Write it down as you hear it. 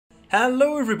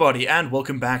Hello everybody and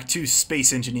welcome back to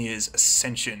Space Engineers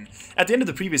Ascension. At the end of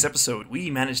the previous episode we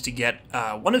managed to get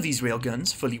one of these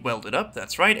railguns fully welded up,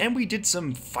 that's right, and we did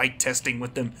some fight testing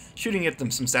with them, shooting at them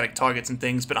some static targets and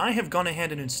things, but I have gone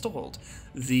ahead and installed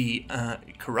the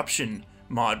corruption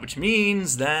mod, which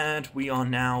means that we are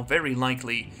now very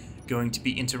likely going to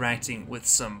be interacting with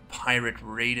some pirate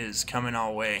raiders coming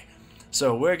our way.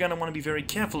 So we're going to want to be very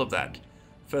careful of that.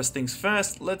 First things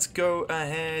first, let's go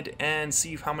ahead and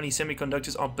see how many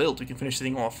semiconductors are built. We can finish the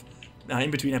thing off. In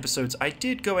between episodes, I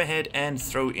did go ahead and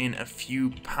throw in a few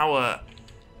power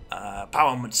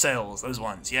cells, those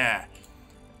ones, yeah.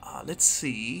 Let's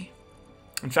see.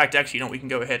 In fact, actually, you know, we can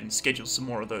go ahead and schedule some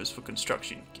more of those for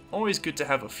construction. Always good to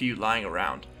have a few lying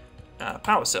around.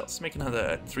 Power cells, make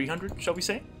another 300, shall we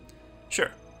say?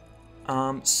 Sure.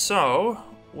 So,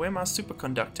 where my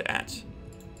superconductor at?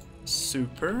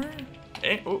 Super...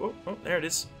 oh, there it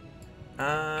is.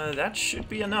 That should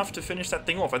be enough to finish that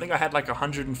thing off. I think I had like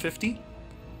 150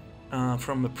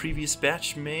 from the previous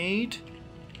batch made.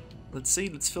 Let's see,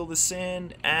 let's fill this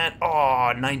in, and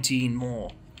oh, 19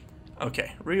 more.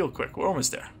 Okay, real quick, we're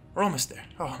almost there. We're almost there.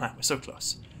 Oh man, we're so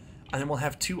close. And then we'll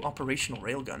have 2 operational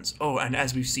railguns. Oh, and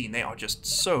as we've seen, they are just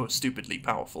so stupidly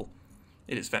powerful.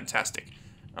 It is fantastic.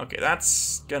 Okay,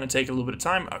 that's gonna take a little bit of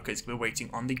time. Okay, so we're waiting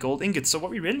on the gold ingots. So what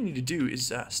we really need to do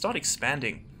is start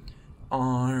expanding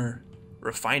our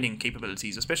refining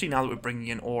capabilities, especially now that we're bringing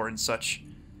in ore and such.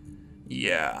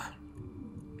 Yeah.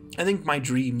 I think my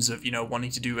dreams of, you know,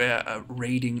 wanting to do a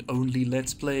raiding-only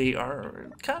Let's Play are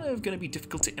kind of gonna be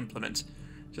difficult to implement.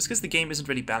 Just because the game isn't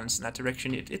really balanced in that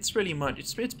direction. It's really much,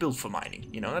 it's built for mining,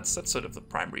 you know, that's sort of the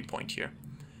primary point here.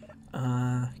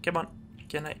 Come on,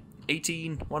 can I,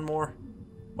 18, one more.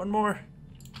 One more.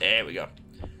 There we go.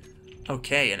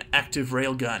 Okay, an active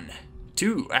railgun.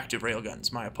 2 active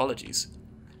railguns. My apologies.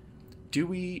 Do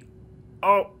we...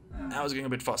 Oh, I was going a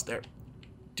bit fast there.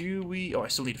 Do we... Oh, I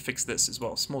still need to fix this as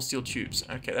well. Small steel tubes.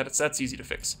 Okay, that's easy to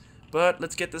fix. But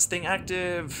let's get this thing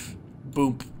active.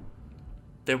 Boom.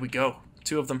 There we go.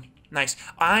 2 of them. Nice.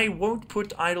 I won't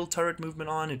put idle turret movement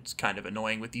on. It's kind of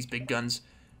annoying with these big guns.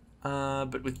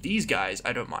 But with these guys,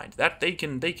 I don't mind. That they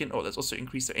can, oh, there's also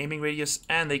increase their aiming radius,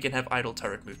 and they can have idle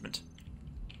turret movement.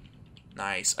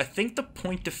 Nice. I think the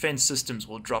point defense systems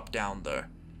will drop down, though.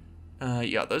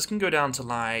 Yeah, those can go down to,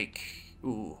 like,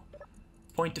 ooh.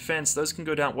 Point defense, those can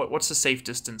go down, what's the safe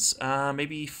distance?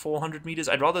 Maybe 400 meters?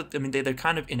 I'd rather, I mean, they're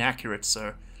kind of inaccurate,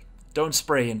 so don't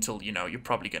spray until, you know, you're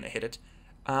probably going to hit it.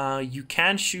 You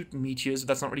can shoot meteors, but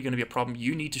that's not really going to be a problem.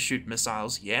 You need to shoot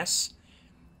missiles, yes.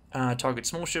 Target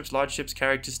small ships, large ships,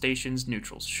 character stations,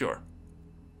 neutrals, sure.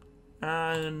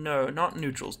 No, not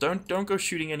neutrals. Don't go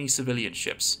shooting any civilian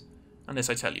ships, unless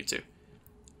I tell you to.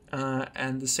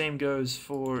 And the same goes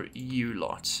for you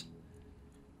lot.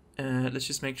 Let's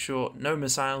just make sure, no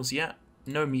missiles, yeah.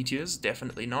 No meteors,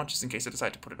 definitely not, just in case I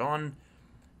decide to put it on.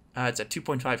 It's at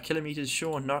 2.5 kilometers,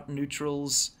 sure, not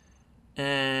neutrals.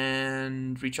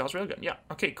 And recharge railgun, yeah,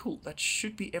 okay, cool. That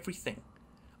should be everything.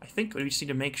 I think we just need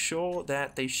to make sure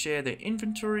that they share their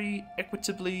inventory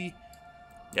equitably.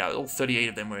 Yeah, all 38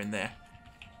 of them were in there.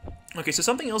 Okay, so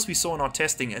something else we saw in our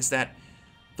testing is that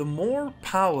the more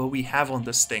power we have on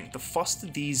this thing, the faster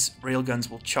these railguns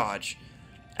will charge.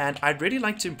 And I'd really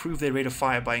like to improve their rate of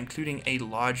fire by including a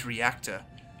large reactor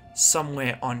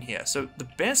somewhere on here. So the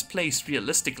best place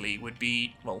realistically would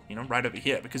be, well, you know, right over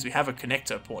here, because we have a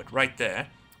connector port right there.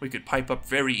 We could pipe up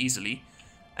very easily.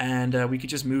 And we could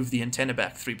just move the antenna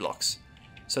back 3 blocks.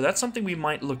 So that's something we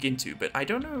might look into, but I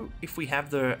don't know if we have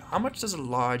the... How much does a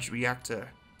large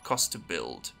reactor cost to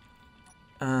build?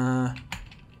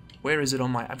 Where is it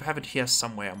on my... I have it here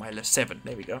somewhere on my list. 7,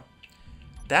 there we go.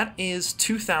 That is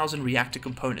 2,000 reactor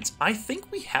components. I think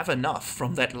we have enough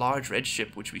from that large red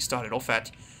ship, which we started off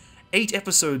at 8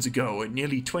 episodes ago, and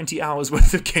nearly 20 hours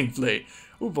worth of gameplay.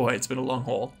 Oh boy, it's been a long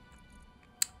haul.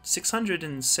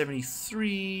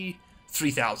 673...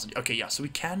 3,000. Okay, yeah, so we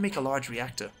can make a large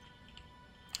reactor.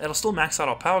 It'll still max out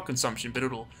our power consumption, but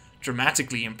it'll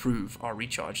dramatically improve our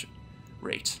recharge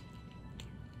rate.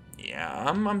 Yeah,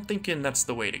 I'm thinking that's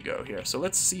the way to go here. So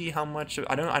let's see how much...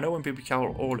 I know when people cover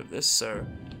all of this, so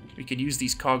we could use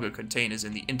these cargo containers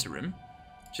in the interim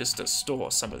just to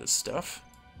store some of this stuff.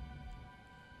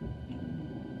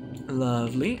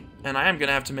 Lovely. And I am going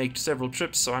to have to make several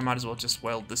trips, so I might as well just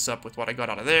weld this up with what I got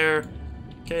out of there.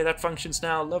 Okay, that functions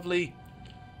now. Lovely.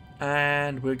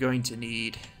 And we're going to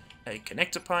need a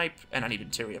connector pipe, and I need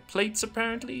interior plates,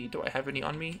 apparently. Do I have any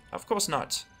on me? Of course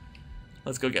not.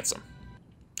 Let's go get some.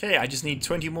 Okay, I just need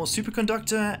 20 more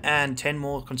superconductor and 10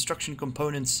 more construction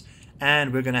components,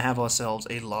 and we're going to have ourselves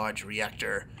a large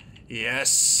reactor.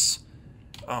 Yes!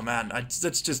 Oh man,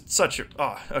 that's just such a...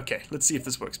 Oh, okay, let's see if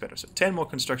this works better. So 10 more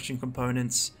construction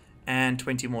components and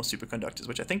 20 more superconductors,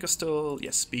 which I think are still,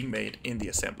 yes, being made in the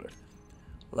assembler.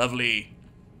 Lovely.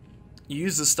 You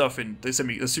use this stuff in the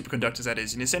superconductors, that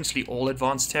is, in essentially all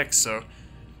advanced tech, so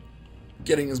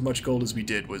getting as much gold as we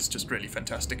did was just really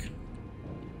fantastic.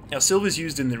 Now, silver's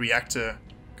used in the reactor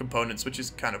components, which is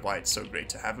kind of why it's so great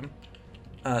to have them.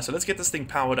 So let's get this thing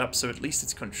powered up so at least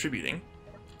it's contributing.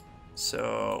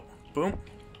 So, boom.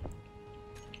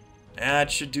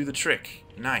 That should do the trick.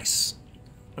 Nice.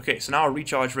 Okay, so now our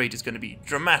recharge rate is going to be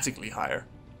dramatically higher,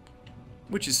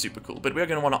 which is super cool. But we're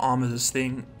going to want to armor this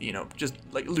thing, you know, just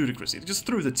like ludicrously, just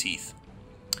through the teeth.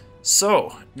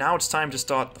 So, now it's time to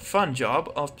start the fun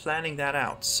job of planning that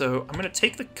out. So, I'm going to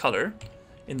take the color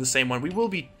in the same one. We will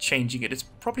be changing it. It's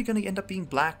probably going to end up being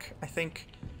black, I think.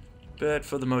 But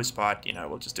for the most part, you know,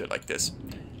 we'll just do it like this.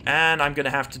 And I'm going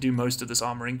to have to do most of this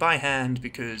armoring by hand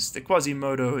because the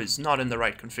Quasimodo is not in the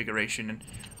right configuration. And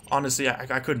honestly,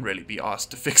 I couldn't really be asked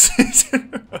to fix it.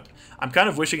 I'm kind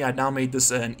of wishing I'd now made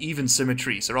this an even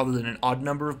symmetry. So rather than an odd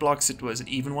number of blocks, it was an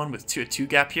even one with a 2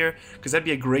 gap here. Because that'd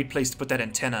be a great place to put that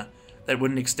antenna. That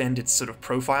wouldn't extend its sort of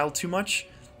profile too much.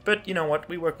 But you know what?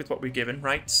 We work with what we're given,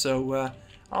 right? So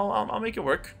I'll make it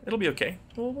work. It'll be okay.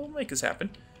 We'll make this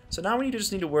happen. So now we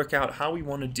just need to work out how we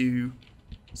want to do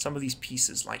some of these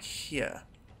pieces, like here.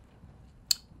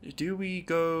 Do we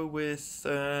go with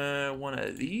one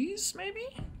of these, maybe?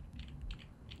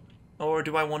 Or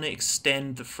do I want to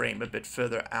extend the frame a bit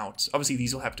further out? Obviously,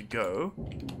 these will have to go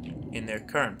in their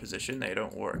current position. They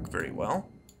don't work very well.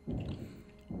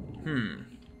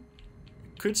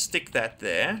 Could stick that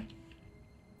there.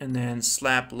 And then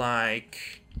slap,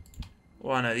 like,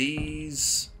 one of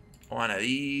these,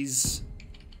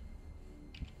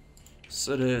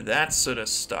 sort of that sort of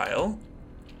style.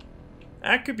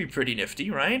 That could be pretty nifty,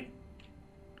 right?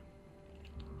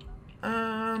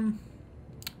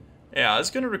 Yeah, it's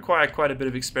going to require quite a bit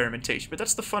of experimentation, but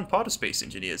that's the fun part of Space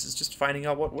Engineers, is just finding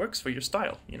out what works for your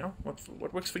style, you know?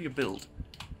 What works for your build.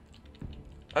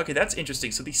 Okay, that's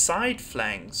interesting. So the side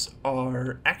flanks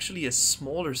are actually a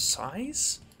smaller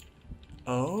size?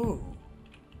 Oh.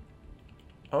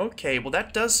 Okay, well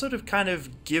that does sort of kind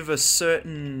of give a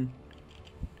certain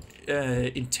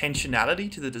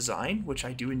intentionality to the design, which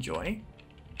I do enjoy.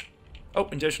 Oh,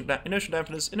 inertial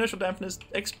dampeners.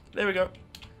 There we go.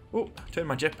 Oh, turned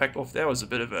my jetpack off. That was a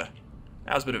bit of a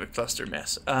cluster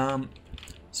mess.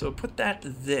 So put that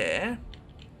there.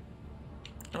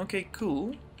 Okay,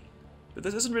 cool. But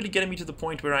this isn't really getting me to the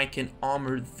point where I can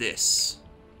armor this.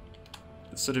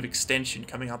 The sort of extension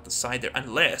coming out the side there.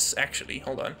 Unless, actually,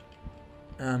 hold on.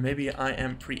 Maybe I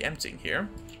am preempting here.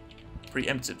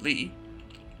 Preemptively.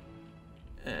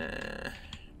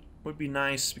 Would be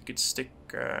nice. We could stick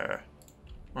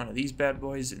one of these bad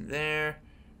boys in there.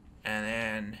 And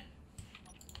then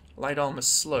light armor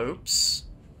slopes.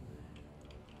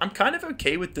 I'm kind of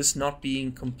okay with this not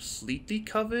being completely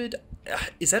covered.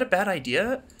 Is that a bad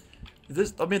idea?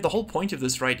 I mean, the whole point of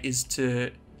this, right, is to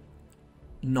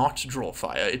not draw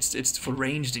fire. It's for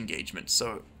ranged engagement.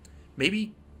 So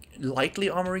maybe lightly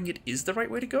armoring it is the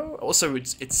right way to go. Also,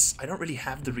 I don't really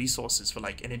have the resources for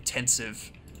like an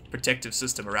intensive protective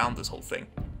system around this whole thing.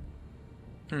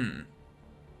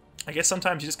 I guess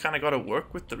sometimes you just kind of got to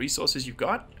work with the resources you've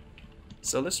got.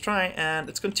 So let's try and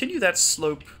let's continue that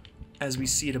slope as we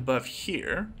see it above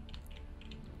here.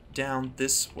 Down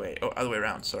this way. Oh, other way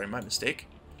around. Sorry, my mistake.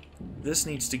 This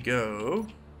needs to go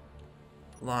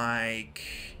like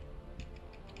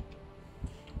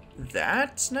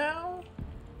that now?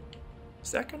 Is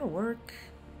that going to work?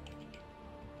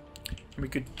 And we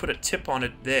could put a tip on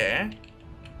it there.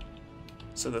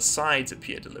 So the sides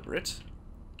appear deliberate.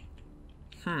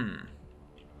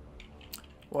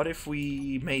 What if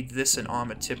we made this an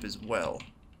armor tip as well?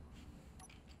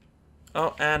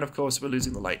 Oh, and of course we're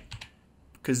losing the light.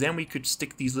 Because then we could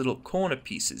stick these little corner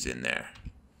pieces in there.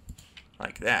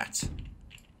 Like that.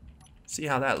 See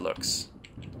how that looks.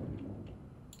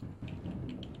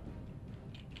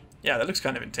 Yeah, that looks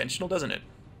kind of intentional, doesn't it?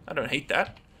 I don't hate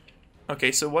that.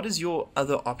 Okay, so what is your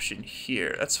other option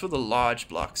here? That's for the large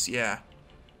blocks, yeah.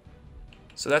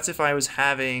 So that's if I was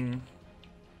having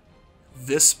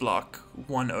this block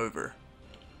 1 over.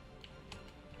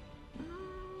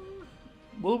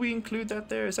 Will we include that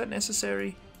there? Is that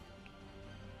necessary?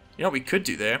 You know what we could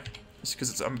do there? Just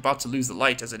because I'm about to lose the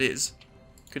light as it is.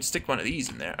 Could stick one of these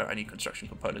in there. Oh, I need construction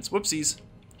components. Whoopsies.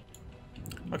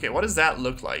 Okay, what does that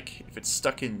look like if it's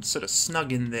stuck in, sort of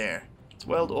snug in there? Let's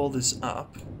weld all this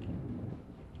up.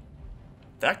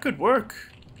 That could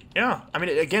work. Yeah, I mean,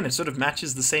 again, it sort of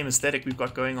matches the same aesthetic we've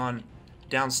got going on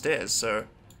downstairs, so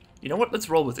You know what? Let's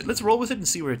roll with it. Let's roll with it and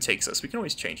see where it takes us. We can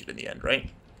always change it in the end,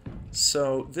 right?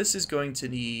 So this is going to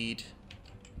need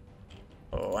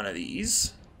one of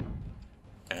these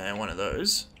and one of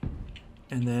those.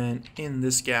 And then in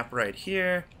this gap right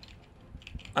here,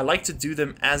 I like to do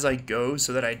them as I go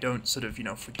so that I don't sort of, you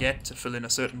know, forget to fill in a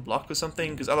certain block or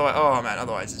something, because otherwise, oh man,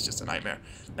 otherwise it's just a nightmare.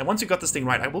 And once you've got this thing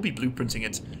right, I will be blueprinting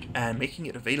it and making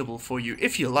it available for you,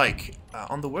 if you like,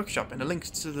 on the workshop. And a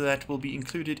link to that will be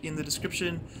included in the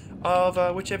description of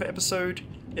whichever episode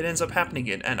it ends up happening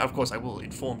in. And of course, I will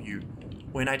inform you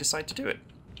when I decide to do it.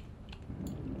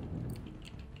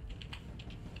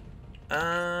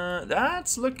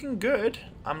 That's looking good.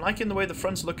 I'm liking the way the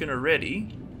front's looking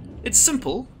already. It's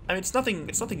simple. I mean, it's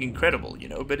nothing incredible, you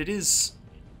know, but it is.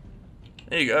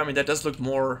 There you go. I mean, that does look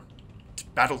more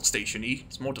Battlestation-y.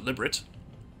 It's more deliberate.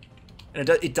 And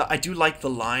I do like the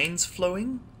lines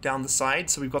flowing down the side.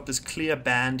 So we've got this clear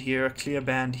band here,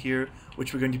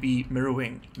 which we're going to be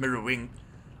mirroring.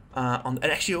 And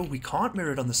actually, oh, we can't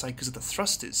mirror it on the side because of the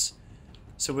thrusters.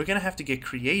 So we're going to have to get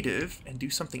creative and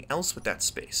do something else with that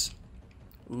space.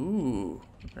 Ooh,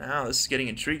 now this is getting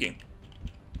intriguing.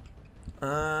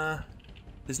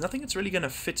 There's nothing that's really going to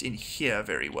fit in here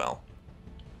very well.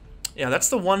 Yeah, that's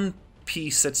the one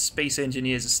piece that Space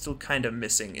Engineers is still kind of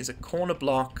missing, is a corner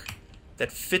block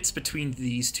that fits between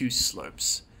these two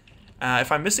slopes.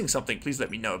 If I'm missing something, please let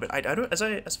me know, but I don't,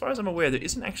 as far as I'm aware, there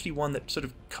isn't actually one that sort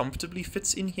of comfortably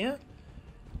fits in here.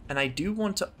 And I do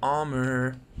want to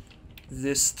armor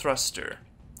this thruster.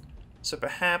 So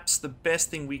perhaps the best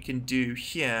thing we can do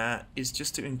here is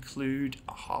just to include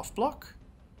a half block.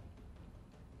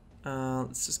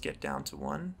 Let's just get down to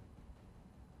one.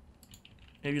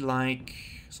 Maybe like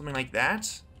something like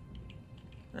that.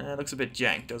 It looks a bit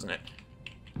jank, doesn't it?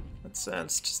 Let's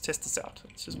just test this out.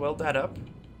 Let's just weld that up.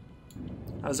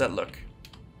 How does that look?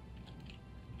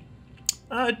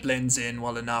 It blends in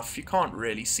well enough. You can't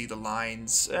really see the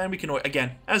lines. And we can,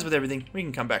 again, as with everything, we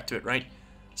can come back to it, right?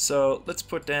 So let's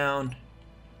put down,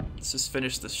 let's just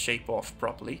finish the shape off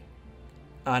properly.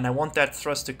 And I want that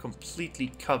thruster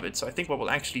completely covered. So I think what we'll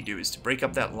actually do is to break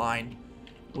up that line,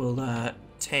 we'll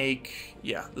take,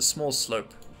 yeah, the small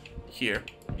slope here.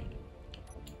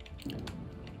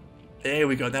 There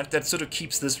we go. That sort of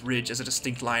keeps this ridge as a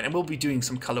distinct line. And we'll be doing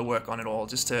some color work on it all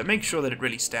just to make sure that it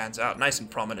really stands out nice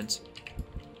and prominent.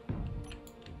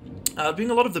 Doing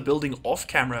a lot of the building off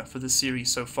camera for this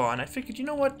series so far. And I figured, you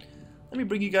know what? Let me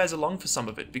bring you guys along for some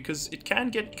of it, because it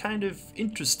can get kind of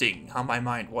interesting how my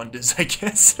mind wanders, I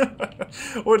guess.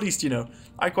 Or at least, you know,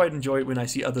 I quite enjoy it when I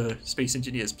see other Space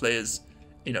Engineers players,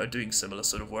 you know, doing similar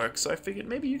sort of work. So I figured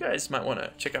maybe you guys might want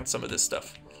to check out some of this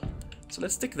stuff. So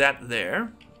let's stick that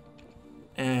there.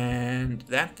 And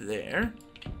that there.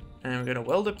 And we're going to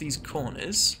weld up these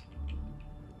corners.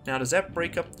 Now, does that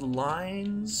break up the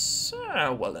lines?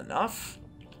 Well enough.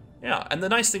 Yeah, and the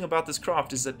nice thing about this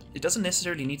craft is that it doesn't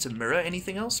necessarily need to mirror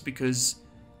anything else, because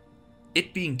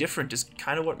it being different is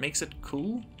kind of what makes it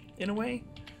cool, in a way.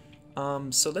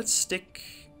 So let's stick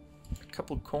a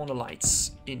couple corner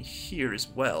lights in here as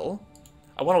well.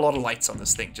 I want a lot of lights on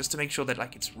this thing, just to make sure that,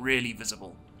 like, it's really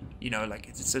visible. You know, like,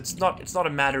 it's not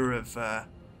a matter of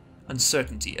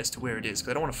uncertainty as to where it is, because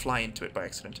I don't want to fly into it by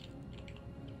accident.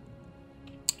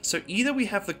 So either we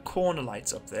have the corner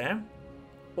lights up there,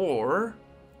 or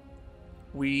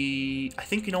I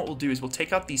think, you know what we'll do is we'll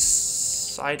take out these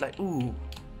side lights. Ooh.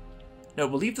 No,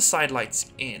 we'll leave the side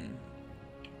lights in.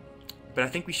 But I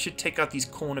think we should take out these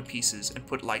corner pieces and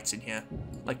put lights in here,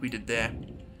 like we did there.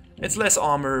 It's less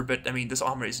armor, but I mean, this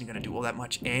armor isn't going to do all that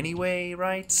much anyway,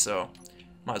 right? So,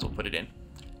 might as well put it in.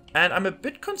 And I'm a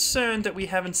bit concerned that we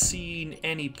haven't seen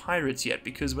any pirates yet,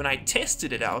 because when I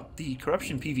tested it out, the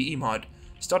Corruption PvE mod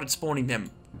started spawning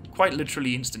them quite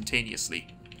literally instantaneously.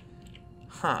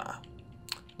 Huh.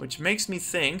 Which makes me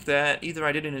think that either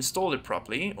I didn't install it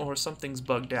properly, or something's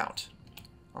bugged out.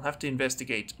 I'll have to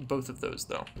investigate both of those,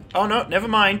 though. Oh no, never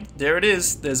mind. There it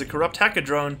is. There's a corrupt hacker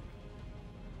drone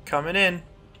coming in.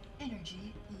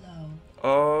 Energy low.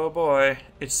 Oh boy.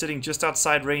 It's sitting just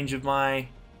outside range of my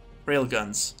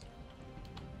railguns.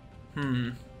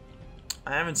 I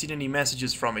haven't seen any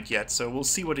messages from it yet, so we'll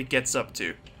see what it gets up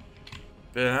to.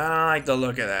 But I don't like the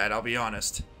look of that, I'll be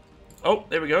honest. Oh,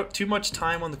 there we go. Too much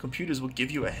time on the computers will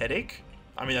give you a headache.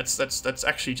 I mean, that's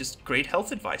actually just great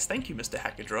health advice. Thank you, Mr.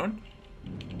 Hacker Drone.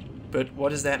 But what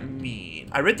does that mean?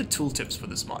 I read the tooltips for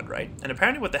this mod, right? And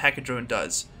apparently what the Hacker Drone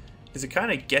does is it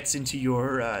kind of gets into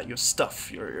your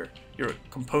stuff, your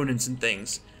components and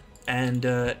things, and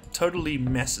totally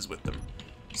messes with them.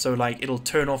 So, like, it'll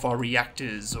turn off our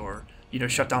reactors, or, you know,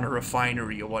 shut down a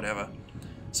refinery or whatever.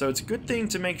 So it's a good thing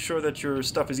to make sure that your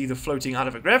stuff is either floating out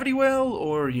of a gravity well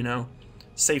or, you know,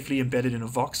 safely embedded in a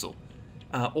voxel.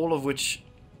 All of which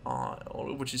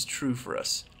is true for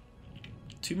us.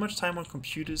 Too much time on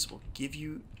computers will give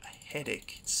you a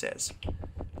headache, it says.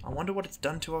 I wonder what it's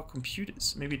done to our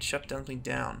computers. Maybe it shut something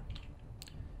down.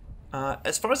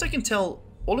 As far as I can tell,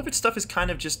 all of its stuff is kind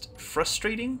of just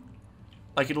frustrating.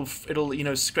 Like it'll you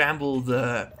know, scramble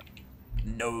the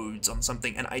nodes on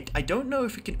something, and I don't know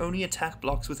if it can only attack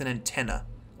blocks with an antenna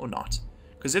or not.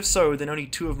 Because if so, then only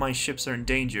 2 of my ships are in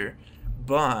danger.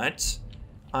 But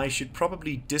I should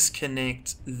probably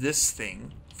disconnect this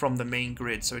thing from the main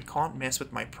grid so it can't mess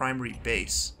with my primary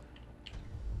base.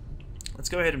 Let's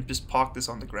go ahead and just park this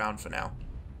on the ground for now.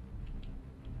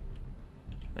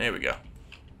 There we go.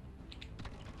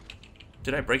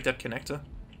 Did I break that connector?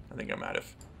 I think I might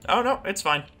have. Oh no, it's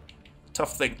fine.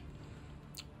 Tough thing.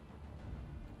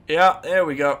 Yeah, there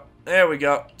we go. There we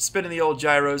go. Spinning the old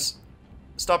gyros.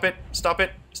 Stop it. Stop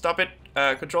it. Stop it.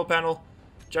 Control panel.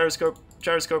 Gyroscope.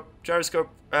 Gyroscope. Gyroscope.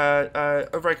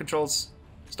 Override controls.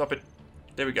 Stop it.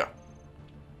 There we go.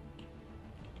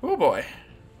 Oh boy.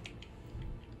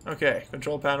 Okay.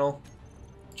 Control panel.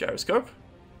 Gyroscope.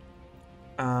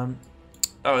 Oh,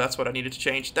 that's what I needed to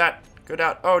change. That. Go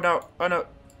down. Oh no. Oh no.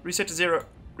 Reset to 0.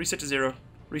 Reset to 0.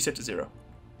 Reset to 0.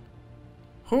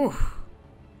 Whew.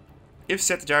 If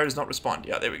set, the gyro does not respond.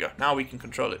 Yeah, there we go. Now we can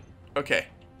control it. Okay.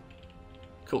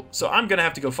 Cool. So I'm going to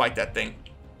have to go fight that thing.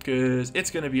 Because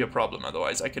it's going to be a problem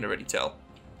otherwise. I can already tell.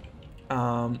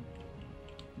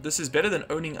 This is better than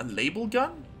owning a label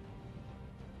gun?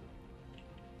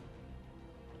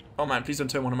 Oh man, please don't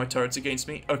turn one of my turrets against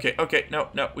me. Okay, okay. No,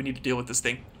 no. We need to deal with this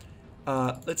thing.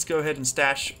 Let's go ahead and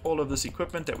stash all of this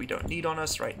equipment that we don't need on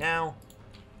us right now.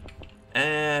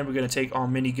 And we're going to take our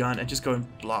minigun and just go and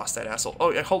blast that asshole.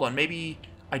 Oh, hold on. Maybe,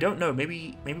 I don't know.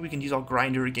 Maybe we can use our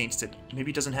grinder against it.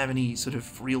 Maybe it doesn't have any sort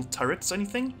of real turrets or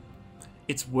anything.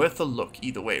 It's worth a look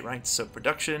either way, right? So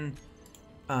production,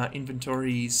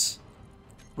 inventories.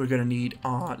 We're going to need,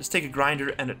 let's take a grinder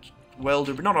and a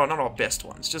welder. But not our best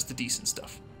ones, just the decent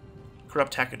stuff.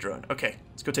 Corrupt hacker drone. Okay,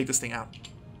 let's go take this thing out.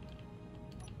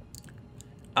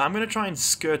 I'm going to try and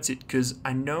skirt it, because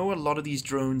I know a lot of these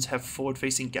drones have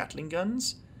forward-facing Gatling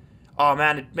guns. Oh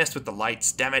man, it messed with the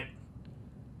lights, damn it.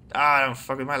 Ah, don't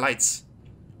fuck with my lights.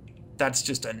 That's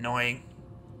just annoying.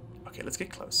 Okay, let's get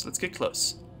close, let's get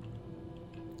close.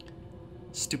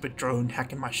 Stupid drone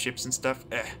hacking my ships and stuff.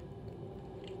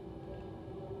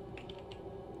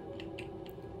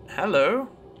 Hello?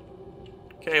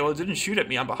 Okay, well it didn't shoot at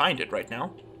me, I'm behind it right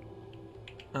now.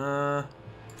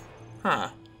 Huh.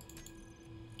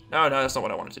 Oh, no, that's not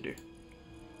what I wanted to do.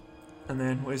 And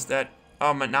then, where's that?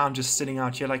 Oh, man, now I'm just sitting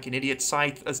out here like an idiot.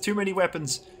 Scythe. There's too many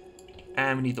weapons.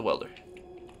 And we need the welder.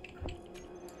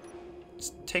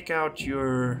 Let's take out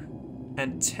your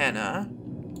antenna.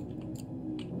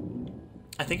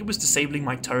 I think it was disabling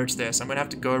my turrets there, so I'm going to have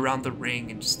to go around the ring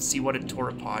and just see what it tore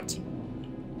apart.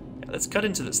 Yeah, let's cut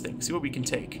into this thing, see what we can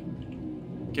take.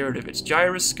 Get rid of its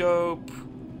gyroscope.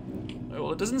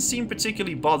 Well, it doesn't seem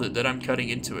particularly bothered that I'm cutting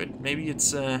into it. Maybe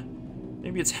its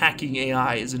hacking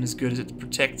AI isn't as good as it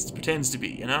pretends to be,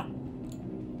 you know?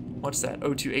 What's that?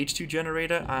 O2H2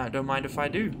 generator? I don't mind if I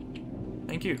do.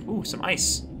 Thank you. Ooh, some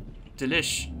ice.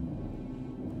 Delish.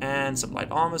 And some light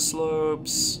armor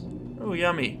slopes. Oh,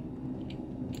 yummy.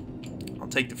 I'll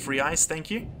take the free ice,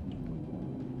 thank you.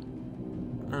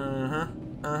 Uh-huh.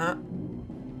 Uh-huh.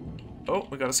 Oh,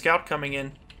 we got a scout coming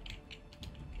in.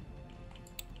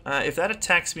 If that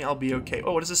attacks me, I'll be okay.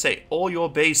 Oh, what does it say? All your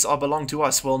base are belong to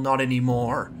us. Well, not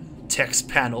anymore. Text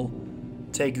panel.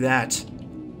 Take that.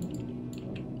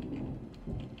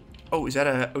 Oh, is that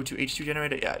a O2H2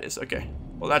 generator? Yeah, it is. Okay.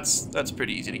 Well, that's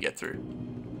pretty easy to get through.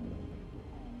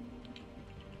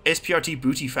 SPRT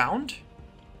booty found?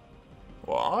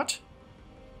 What?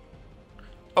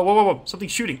 Oh, whoa, whoa, whoa.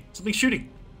 Something's shooting. Something's shooting.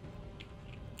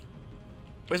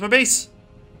 Where's my base?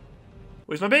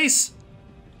 Where's my base?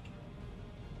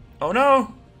 Oh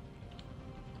no!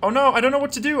 Oh no, I don't know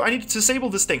what to do. I need to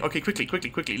disable this thing. Okay, quickly, quickly,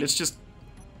 quickly. Let's just...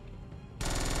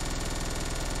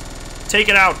 take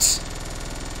it out!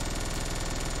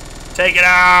 Take it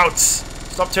out!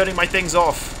 Stop turning my things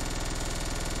off.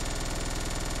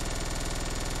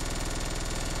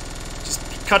 Just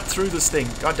cut through this thing.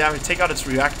 God damn it, take out its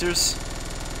reactors.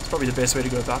 It's probably the best way to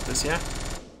go about this, yeah?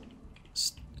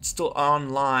 It's still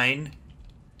online.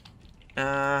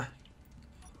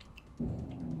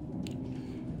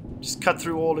 Just cut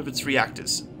through all of its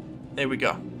reactors. There we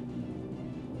go.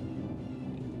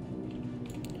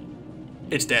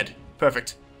 It's dead.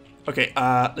 Perfect. Okay,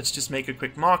 let's just make a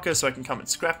quick marker so I can come and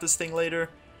scrap this thing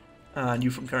later. New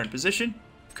from current position.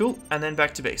 Cool, and then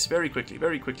back to base. Very quickly,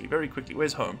 very quickly, very quickly.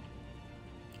 Where's home?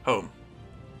 Home.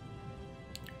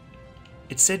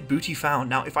 It said booty found.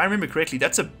 Now, if I remember correctly,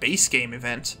 that's a base game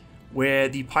event where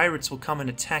the pirates will come and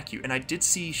attack you. And I did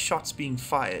see shots being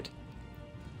fired.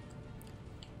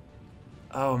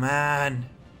 Oh, man.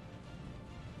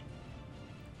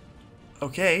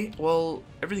 Okay, well,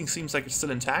 everything seems like it's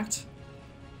still intact.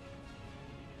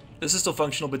 This is still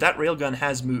functional, but that railgun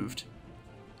has moved.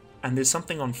 And there's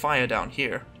something on fire down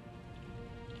here.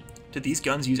 Did these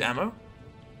guns use ammo?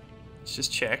 Let's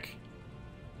just check.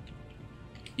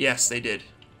 Yes, they did.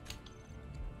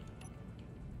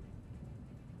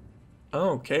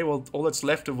 Okay, well, all that's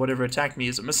left of whatever attacked me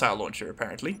is a missile launcher,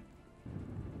 apparently.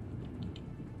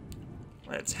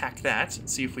 Let's hack that and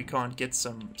see if we can't get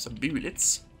some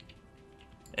bullets.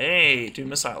 Hey, 2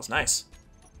 missiles, nice.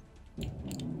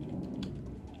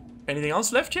 Anything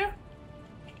else left here?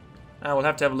 We'll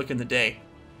have to have a look in the day.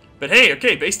 But hey,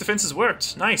 okay, base defenses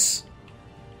worked. Nice.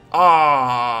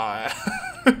 Ah,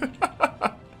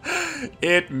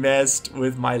 it messed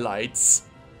with my lights.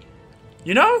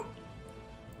 You know,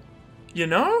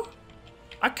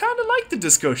 I kind of like the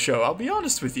disco show, I'll be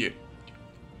honest with you.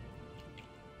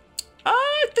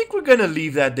 I think we're gonna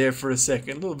leave that there for a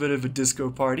second. A little bit of a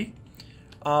disco party.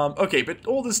 Okay, but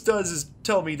all this does is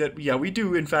tell me that, yeah, we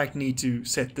do in fact need to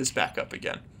set this back up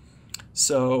again.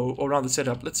 So, or rather set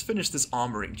up, let's finish this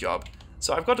armoring job.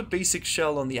 So I've got a basic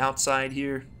shell on the outside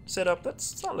here set up.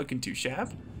 That's not looking too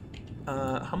shabby.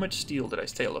 How much steel did I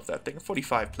steal off that thing?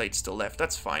 45 plates still left,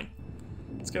 that's fine.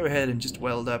 Let's go ahead and just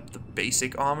weld up the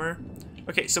basic armor.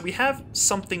 Okay, so we have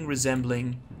something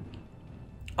resembling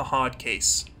a hard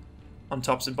case on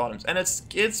tops and bottoms, and it's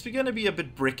going to be a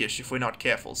bit brickish if we're not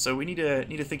careful. So we need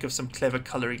to think of some clever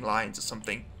coloring lines or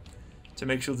something to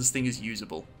make sure this thing is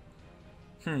usable.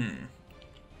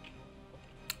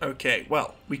 Okay,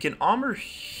 well, we can armor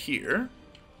here.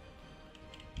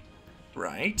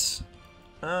 Right.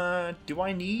 Do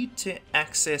I need to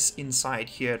access inside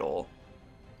here at all?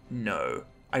 No.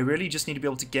 I really just need to be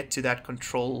able to get to that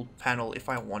control panel if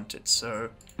I want it.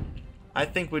 So I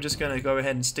think we're just going to go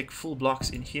ahead and stick full blocks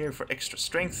in here for extra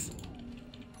strength.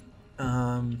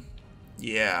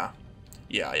 Yeah.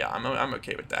 I'm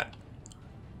okay with that.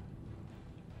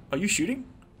 Are you shooting?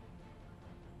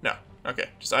 No. Okay,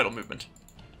 just idle movement.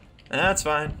 That's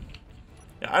fine.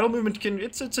 Yeah, idle movement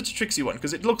it's a tricksy one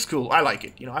because it looks cool. I like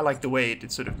it. I like the way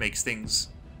it sort of makes things.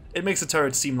 It makes the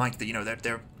turrets seem like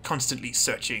they're constantly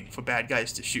searching for bad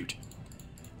guys to shoot.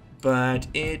 But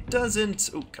it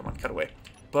doesn't. Oh, come on, cut away.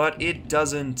 But it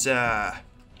doesn't. It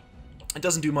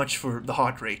doesn't do much for the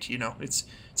heart rate. It's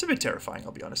a bit terrifying.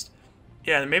 I'll be honest.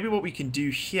 Yeah, and maybe what we can do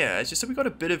here is just so we got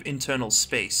a bit of internal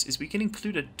space. Is we can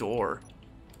include a door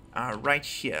right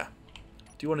here.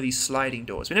 Do one of these sliding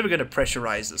doors. We're never going to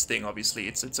pressurize this thing, obviously.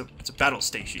 It's a battle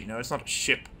station, it's not a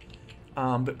ship.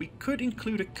 But we could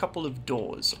include a couple of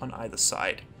doors on either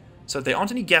side. So there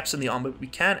aren't any gaps in the armor, but we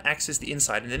can access the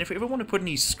inside. And then if we ever want to put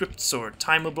any scripts or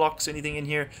timer blocks or anything in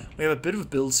here, we have a bit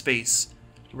of build space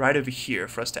right over here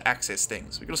for us to access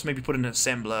things. We could also maybe put in an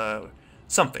assembler or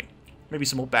something. Maybe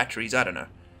some more batteries, I don't know.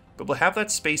 But we'll have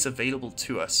that space available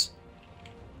to us.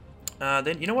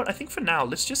 Then, you know what? I think for now,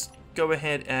 let's just go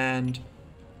ahead and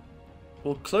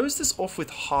we'll close this off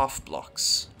with half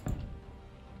blocks.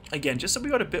 Again, just so we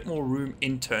got a bit more room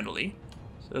internally,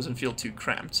 so it doesn't feel too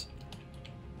cramped.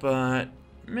 But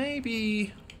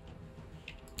maybe...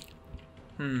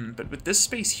 but with this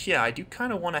space here, I do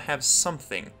kind of want to have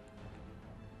something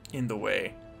in the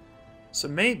way. So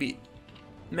maybe,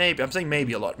 I'm saying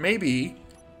maybe a lot. Maybe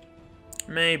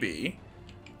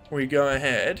we go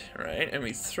ahead, right, and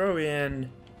we throw in...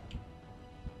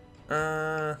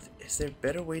 is there a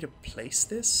better way to place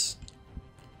this?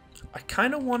 I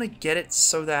kind of want to get it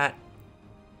so that...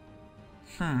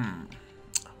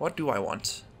 what do I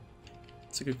want?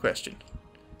 That's a good question.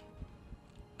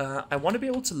 I want to be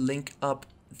able to link up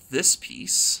this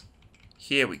piece.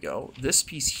 Here we go. This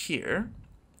piece here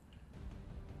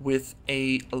with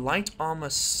a light armor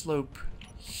slope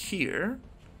here.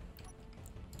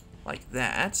 Like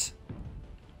that.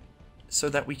 So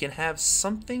that we can have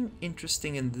something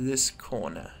interesting in this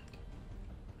corner.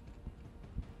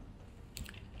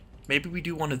 Maybe we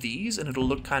do one of these and it'll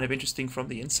look kind of interesting from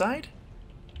the inside.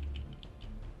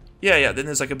 Yeah, then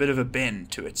there's like a bit of a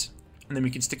bend to it. And then we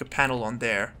can stick a panel on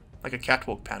there, like a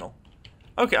catwalk panel.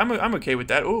 Okay, I'm okay with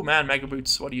that. Oh man, Mag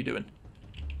Boots, what are you doing?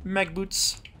 Mag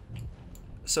Boots.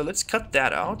 So let's cut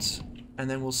that out. And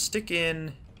then we'll stick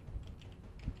in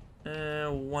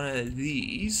one of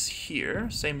these here,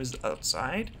 same as the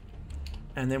outside.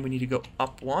 And then we need to go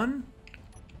up one.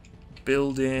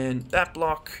 Build in that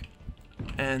block.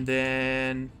 And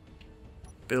then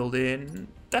build in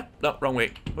that. No, wrong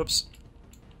way. Whoops.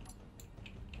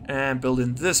 And build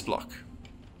in this block.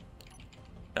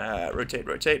 Rotate,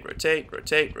 rotate, rotate,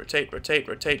 rotate, rotate, rotate,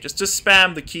 rotate. Just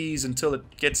spam the keys until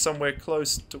it gets somewhere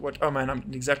close to what... Oh man, I'm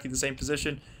in exactly the same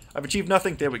position. I've achieved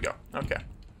nothing. There we go. Okay.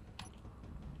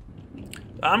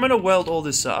 I'm going to weld all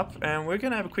this up, and we're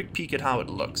going to have a quick peek at how it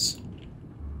looks.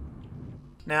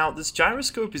 Now, this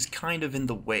gyroscope is kind of in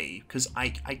the way, because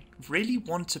I really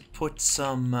want to put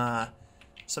some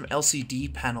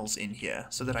LCD panels in here,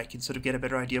 so that I can sort of get a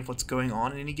better idea of what's going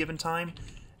on at any given time.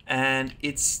 And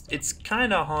it's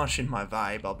kind of harsh in my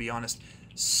vibe, I'll be honest.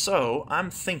 So, I'm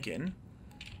thinking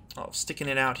of sticking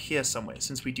it out here somewhere,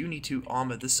 since we do need to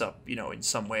armor this up, you know, in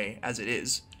some way, as it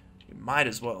is. We might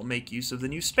as well make use of the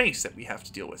new space that we have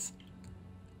to deal with.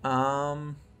 You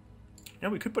know,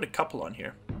 we could put a couple on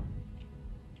here.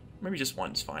 Maybe just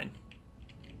one's fine.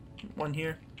 One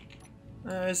here.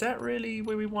 Is that really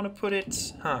where we want to put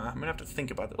it? Huh, I'm gonna have to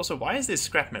think about that. Also, why is there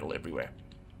scrap metal everywhere?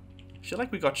 I feel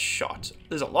like we got shot.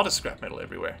 There's a lot of scrap metal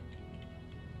everywhere.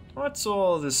 What's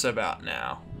all this about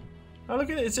now? Oh, look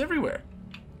at it, it's everywhere.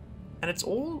 And it's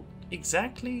all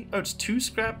exactly... Oh, it's 2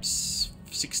 scraps,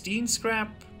 16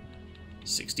 scrap,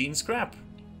 16 scrap.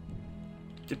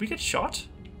 Did we get shot?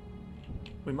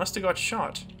 We must have got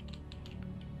shot.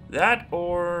 That,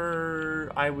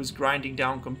 or I was grinding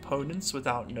down components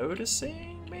without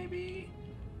noticing, maybe?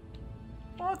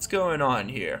 What's going on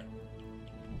here?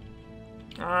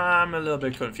 I'm a little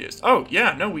bit confused. Oh,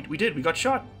 yeah, no, we did. We got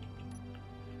shot.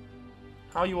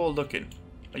 How are you all looking?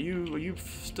 Are you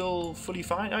still fully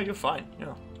fine? Oh, you're fine,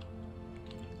 yeah.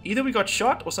 Either we got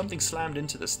shot or something slammed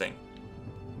into this thing.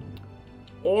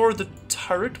 Or the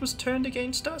turret was turned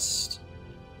against us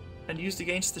and used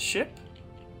against the ship.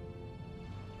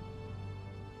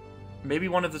 Maybe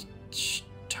one of the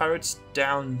turrets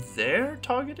down there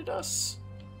targeted us?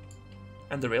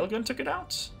 And the railgun took it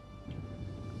out?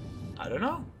 I don't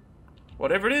know.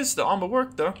 Whatever it is, the armor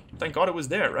worked though. Thank God it was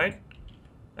there, right?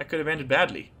 That could have ended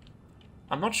badly.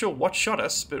 I'm not sure what shot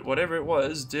us, but whatever it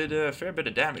was did a fair bit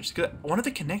of damage. One of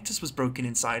the connectors was broken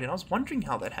inside, and I was wondering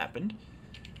how that happened.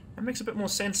 That makes a bit more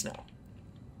sense now.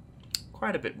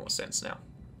 Quite a bit more sense now.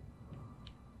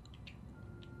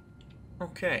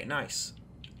 Okay, nice.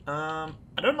 I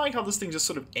don't like how this thing just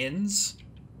sort of ends.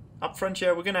 Up front,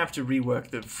 yeah, we're gonna have to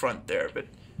rework the front there, but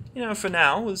you know, for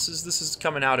now, this is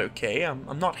coming out okay.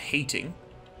 I'm not hating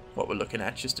what we're looking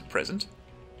at just at present,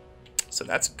 so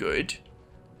that's good.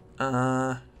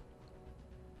 Okay,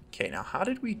 now how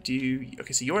did we do?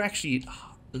 Okay, so you're actually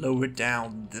lower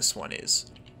down. This one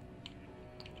is,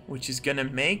 which is gonna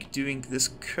make doing this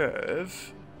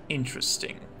curve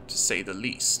interesting, to say the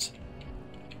least.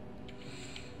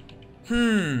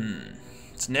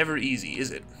 It's never easy,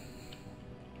 is it?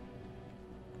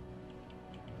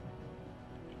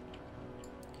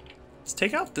 Let's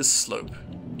take out this slope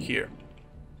here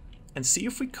and see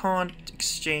if we can't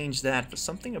exchange that for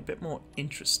something a bit more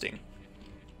interesting.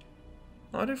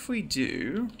 What if we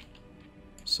do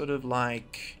sort of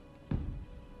like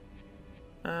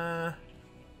yeah,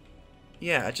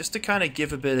 just to kind of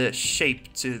give a bit of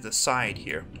shape to the side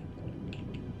here.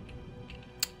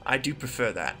 I do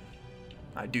prefer that.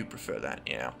 I do prefer that,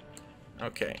 yeah.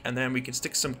 Okay, and then we can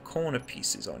stick some corner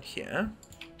pieces on here.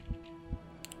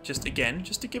 Just again,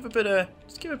 just to give a bit of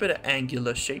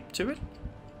angular shape to it.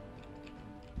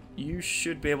 You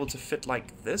should be able to fit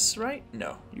like this, right?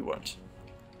 No, you won't.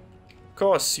 Of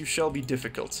course, you shall be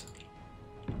difficult.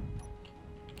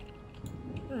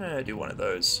 Do one of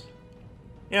those.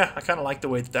 Yeah, I kind of like the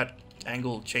way that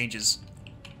angle changes.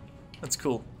 That's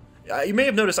cool. You may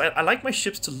have noticed, I like my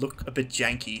ships to look a bit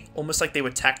janky. Almost like they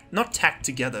were not tacked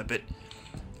together, but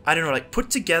I don't know, like put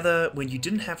together when you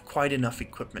didn't have quite enough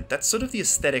equipment. That's sort of the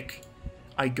aesthetic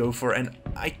I go for, and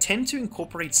I tend to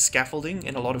incorporate scaffolding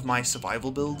in a lot of my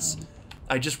survival builds.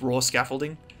 I just raw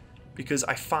scaffolding, because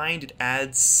I find it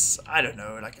adds, I don't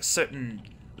know, like a certain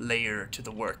layer to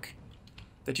the work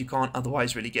that you can't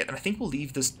otherwise really get. And I think we'll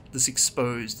leave this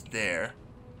exposed there.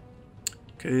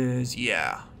 Because,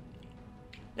 yeah,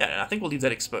 I think we'll leave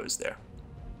that exposed there.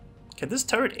 Can this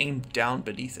turret aim down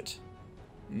beneath it?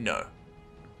 No.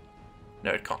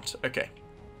 No, it can't. Okay.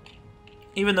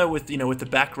 Even though with, you know, with the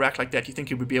back rack like that, you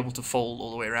think it would be able to fold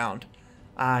all the way around.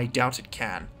 I doubt it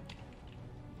can.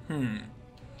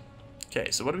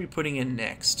 Okay, so what are we putting in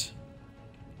next?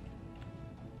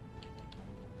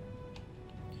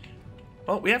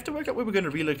 Well, we have to work out where we're going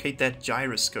to relocate that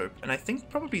gyroscope, and I think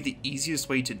probably the easiest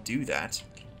way to do that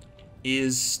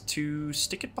is to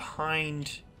stick it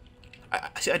behind...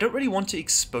 I don't really want to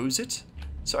expose it,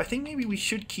 So I think maybe we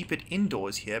should keep it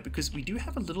indoors here because we do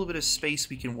have a little bit of space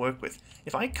we can work with.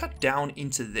 If I cut down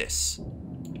into this,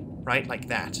 right, like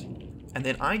that, and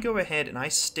then I go ahead and I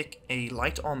stick a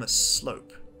light armor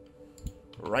slope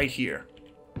right here,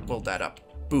 build that up.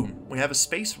 Boom. We have a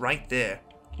space right there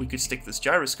we could stick this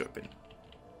gyroscope in,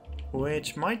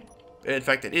 which might, in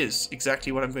fact it is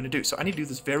exactly what I'm going to do. So I need to do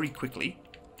this very quickly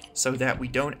so that we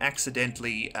don't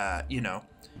accidentally,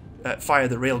 fire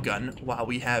the railgun while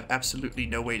we have absolutely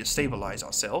no way to stabilize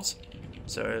ourselves.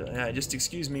 So just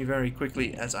excuse me very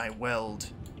quickly as I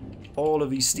weld all of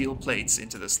these steel plates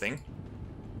into this thing.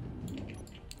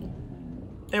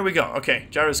 There we go. Okay,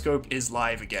 gyroscope is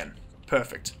live again.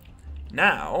 Perfect.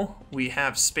 Now we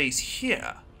have space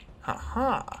here.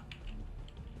 Haha.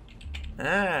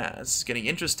 This is getting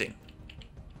interesting.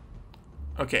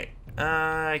 Okay,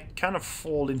 I kind of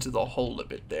fall into the hole a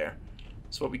bit there.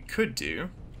 So what we could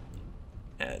do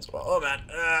as well. Oh man.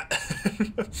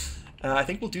 I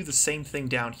think we'll do the same thing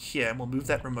down here, and we'll move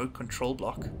that remote control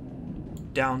block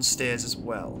downstairs as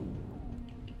well.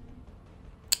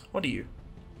 What are you?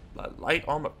 Light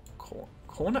armor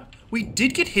corner? We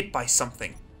did get hit by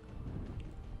something.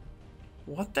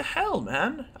 What the hell,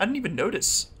 man? I didn't even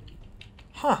notice.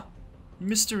 Huh.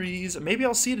 Mysteries. Maybe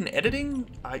I'll see it in editing.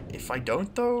 If I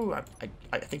don't, though,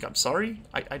 I think I'm sorry.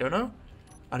 I don't know.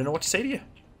 I don't know what to say to you.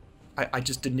 I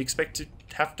just didn't expect to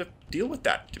have to deal with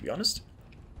that, to be honest.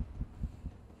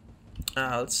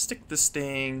 Let's stick this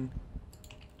thing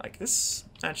like this.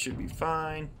 That should be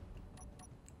fine.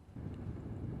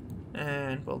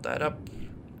 And build that up.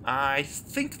 I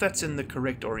think that's in the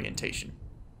correct orientation.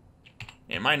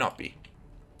 It might not be.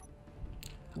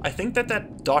 I think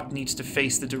that dot needs to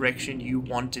face the direction you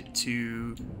want it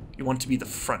to. You want it to be the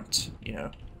front, you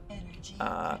know.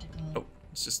 Oh,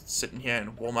 let's just sit in here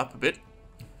and warm up a bit.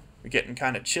 We're getting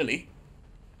kind of chilly.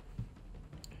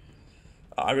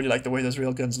 I really like the way those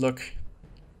railguns look.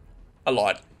 A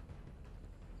lot.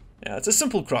 Yeah, it's a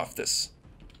simple craft, this.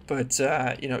 But,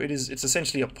 you know, it's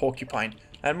essentially a porcupine.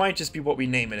 That might just be what we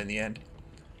name it in the end.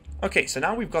 Okay, so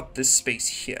now we've got this space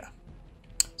here.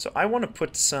 So I want to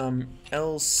put some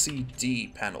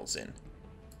LCD panels in.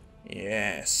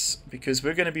 Yes, because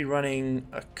we're going to be running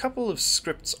a couple of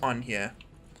scripts on here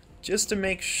just to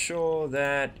make sure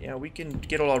that, you know, we can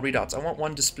get all our readouts. I want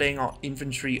one displaying our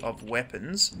inventory of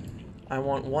weapons. I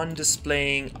want one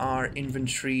displaying our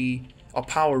inventory, our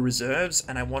power reserves,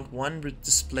 and I want one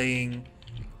displaying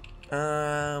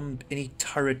any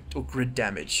turret or grid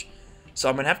damage. So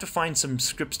I'm gonna have to find some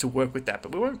scripts to work with that,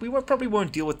 but we probably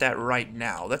won't deal with that right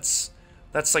now. That's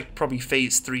like probably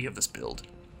phase 3 of this build.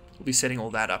 We'll be setting all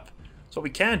that up. So what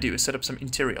we can do is set up some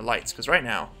interior lights, because right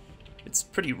now it's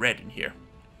pretty red in here.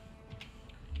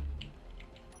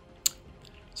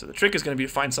 So the trick is going to be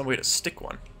to find some way to stick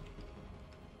one.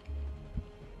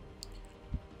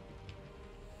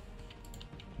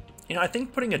 You know, I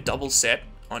think putting a double set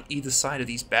on either side of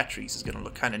these batteries is going to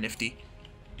look kind of nifty.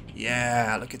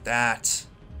 Yeah, look at that.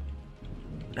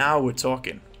 Now we're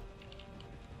talking.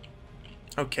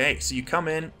 Okay, so you come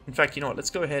in. In fact, you know what? Let's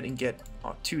go ahead and get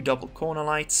our 2 double corner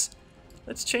lights.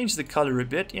 Let's change the color a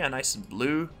bit. Yeah, nice and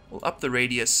blue. We'll up the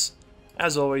radius.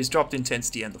 As always, drop the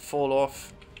intensity and the fall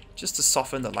off, just to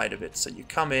soften the light a bit. So you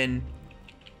come in,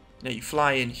 you know, you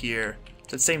fly in here.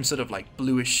 It's the same sort of like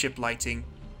bluish ship lighting,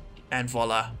 and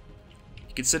voila.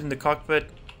 You can sit in the cockpit,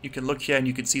 you can look here and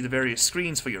you can see the various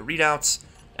screens for your readouts,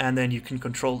 and then you can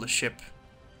control the ship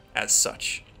as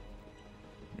such.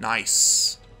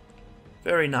 Nice.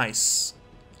 Very nice.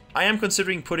 I am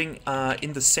considering putting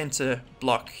in the center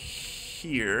block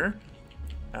here.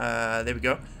 There we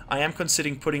go. I am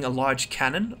considering putting a large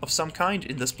cannon of some kind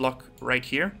in this block right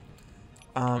here.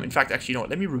 In fact, actually, you know what?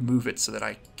 Let me remove it so that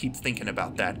I keep thinking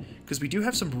about that. Because we do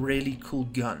have some really cool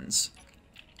guns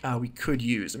we could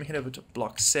use. Let me head over to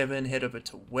block 7, head over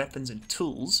to weapons and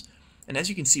tools. And as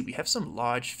you can see, we have some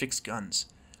large fixed guns.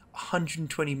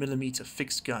 120mm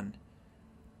fixed gun.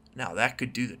 Now that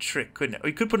could do the trick, couldn't it?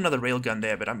 We could put another railgun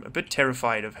there, but I'm a bit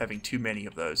terrified of having too many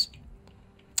of those.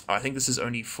 Oh, I think this is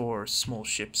only for small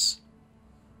ships.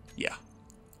 Yeah,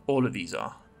 all of these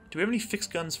are. Do we have any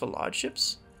fixed guns for large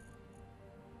ships?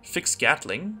 Fixed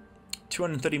Gatling,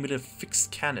 230mm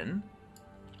fixed cannon.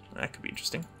 That could be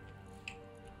interesting.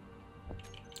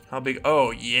 How big?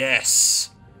 Oh,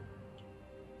 yes!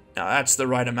 Now that's the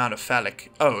right amount of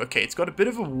phallic. Oh, okay, it's got a bit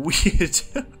of a weird...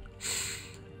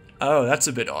 Oh, that's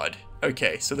a bit odd.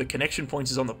 Okay, so the connection point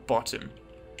is on the bottom.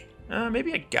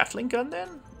 Maybe a Gatling gun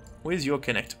then? Where's your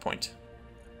connector point?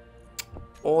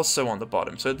 Also on the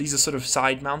bottom. So these are sort of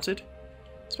side mounted.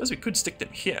 I suppose we could stick them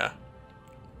here.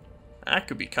 That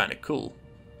could be kind of cool.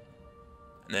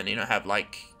 And then, you know, have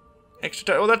like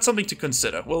extra... Oh, that's something to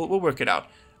consider. We'll work it out.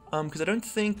 Because I don't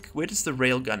think... Where does the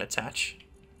railgun attach?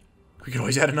 We could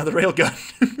always add another railgun.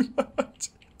 What?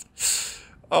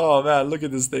 Oh, man, look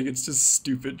at this thing. It's just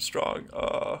stupid strong.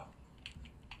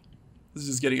 This is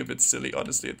just getting a bit silly,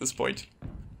 honestly, at this point.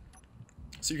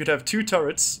 So you could have 2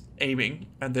 turrets aiming,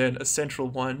 and then a central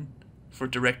one for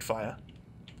direct fire.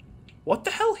 What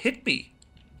the hell hit me?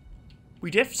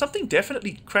 Something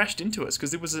definitely crashed into us,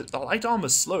 because there was a light armor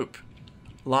slope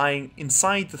lying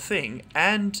inside the thing,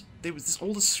 and there was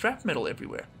all this scrap metal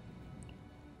everywhere.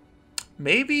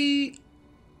 Maybe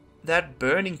that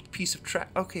burning piece of trash...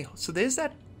 Okay, so there's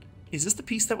that... Is this the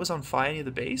piece that was on fire near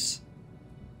the base?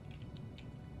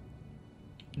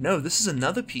 No, this is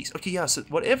another piece. Okay, yeah, so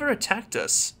whatever attacked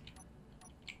us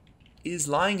is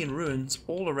lying in ruins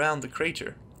all around the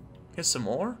crater. Here's some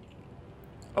more.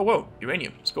 Oh, whoa,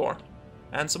 uranium, score.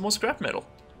 And some more scrap metal.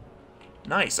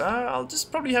 Nice. I'll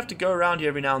just probably have to go around here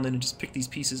every now and then and just pick these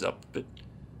pieces up, but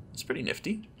it's pretty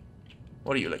nifty.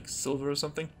 What are you, like silver or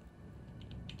something?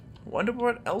 I wonder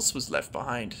what else was left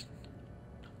behind.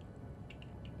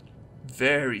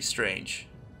 Very strange.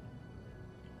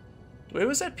 Where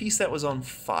was that piece that was on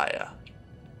fire?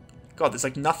 God, there's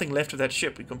like nothing left of that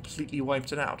ship. We completely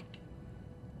wiped it out.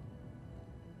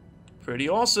 Pretty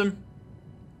awesome.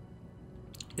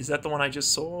 Is that the one I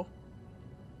just saw?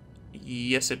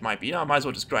 Yes, it might be. I might as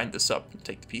well just grind this up and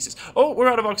take the pieces. Oh, we're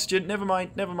out of oxygen. Never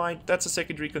mind, never mind. That's a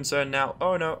secondary concern now.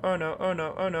 Oh no, oh no, oh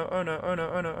no, oh no, oh no, oh no,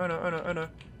 oh no, oh no, oh no, oh no.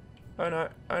 Oh no,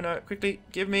 oh no, quickly,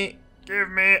 give me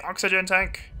oxygen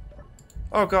tank.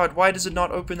 Oh god, why does it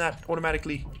not open that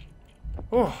automatically?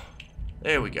 Oh,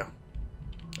 there we go.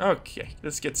 Okay,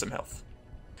 let's get some health.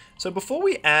 So before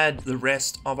we add the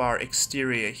rest of our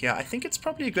exterior here, I think it's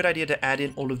probably a good idea to add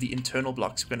in all of the internal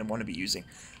blocks we're going to want to be using.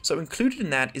 So included in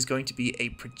that is going to be a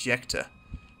projector.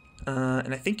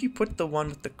 And I think you put the one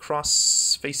with the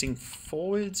cross facing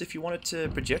forwards if you want it to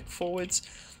project forwards.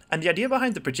 And the idea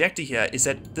behind the projector here is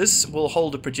that this will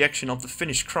hold a projection of the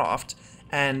finished craft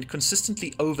and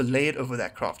consistently overlay it over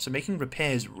that craft, so making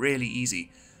repairs really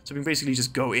easy. So we can basically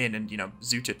just go in and, you know,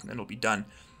 zoot it and then it'll be done.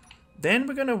 Then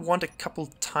we're going to want a couple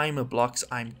timer blocks,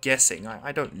 I'm guessing.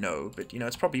 I don't know, but, you know,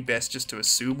 it's probably best just to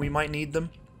assume we might need them.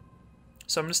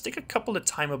 So I'm going to stick a couple of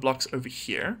timer blocks over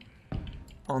here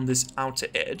on this outer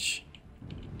edge.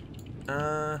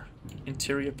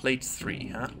 Interior plate 3,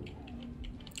 huh?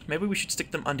 Maybe we should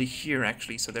stick them under here,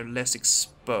 actually, so they're less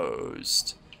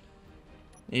exposed.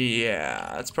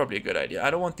 Yeah, that's probably a good idea. I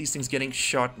don't want these things getting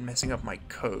shot and messing up my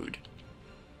code.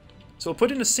 So we'll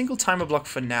put in a single timer block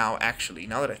for now, actually,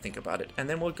 now that I think about it. And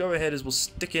then we'll go ahead as we'll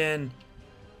stick in...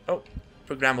 Oh,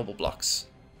 programmable blocks.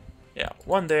 Yeah,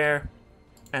 one there,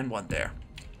 and one there.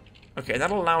 Okay,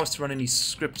 that'll allow us to run any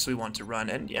scripts we want to run.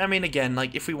 And, I mean, again,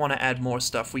 like, if we want to add more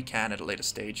stuff, we can at a later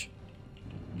stage.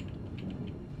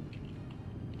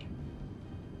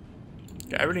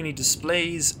 Okay, I really need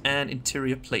displays and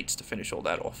interior plates to finish all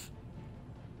that off.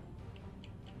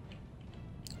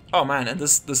 Oh man, and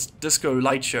this disco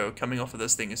light show coming off of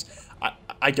this thing is...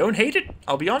 I don't hate it,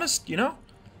 I'll be honest, you know?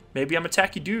 Maybe I'm a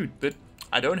tacky dude, but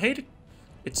I don't hate it.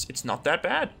 It's not that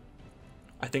bad.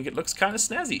 I think it looks kind of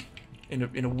snazzy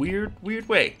in a weird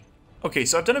way. Okay,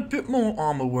 so I've done a bit more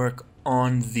armor work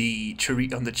on the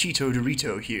Cheeto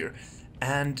Dorito here,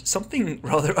 and something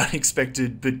rather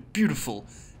unexpected but beautiful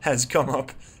has come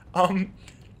up.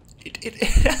 It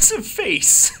has a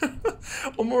face,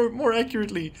 or more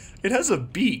accurately, it has a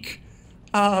beak.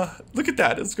 Look at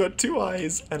that, it's got 2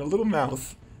 eyes and a little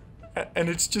mouth, and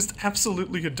it's just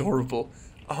absolutely adorable.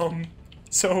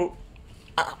 So,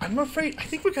 I'm afraid, I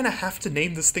think we're gonna have to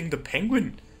name this thing the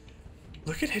Penguin.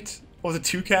 Look at it, or the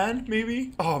Tucan,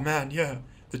 maybe? Oh man, yeah,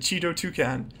 the Cheeto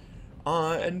Tucan.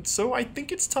 And so I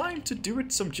think it's time to do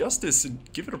it some justice and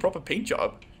give it a proper paint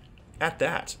job at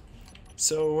that.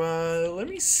 So, let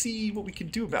me see what we can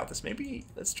do about this. Maybe,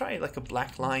 let's try like a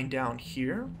black line down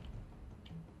here.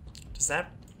 Is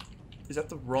that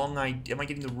the wrong idea? Am I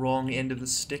getting the wrong end of the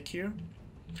stick here?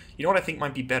 You know what I think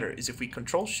might be better is if we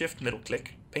Control-Shift middle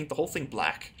click, paint the whole thing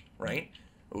black, right?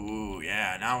 Ooh,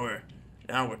 yeah, now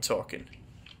we're talking.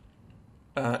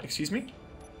 Excuse me?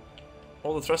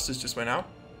 All the thrusters just went out.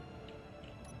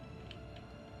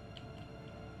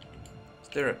 Is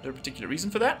there a particular reason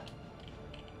for that?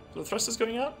 So the thrusters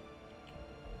going out?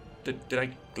 Did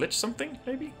I glitch something,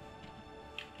 maybe?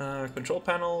 Control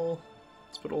panel.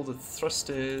 Let's put all the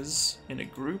thrusters in a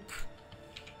group.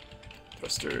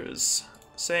 Thrusters.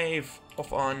 Save.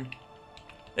 Off on.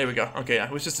 There we go. Okay, yeah,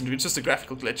 it was just a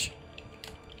graphical glitch.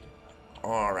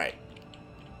 Alright.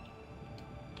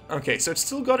 Okay, so it's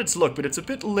still got its look, but it's a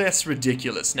bit less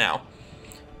ridiculous now.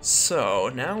 So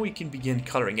now we can begin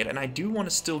coloring it, and I do want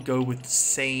to still go with the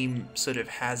same sort of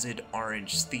hazard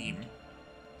orange theme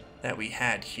that we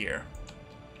had here.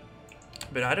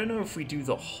 But I don't know if we do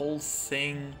the whole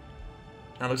thing.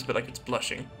 That looks a bit like it's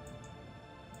blushing.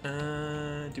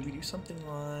 Do we do something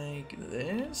like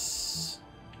this?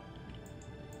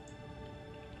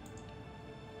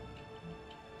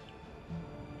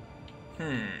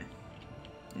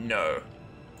 No.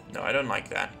 No, I don't like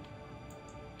that.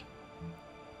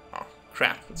 Oh,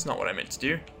 crap. That's not what I meant to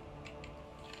do.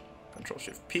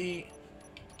 Control-Shift-P.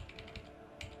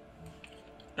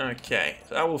 Okay,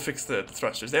 so I will fix the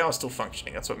thrusters. They are still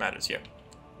functioning. That's what matters here.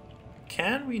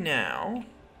 Can we now...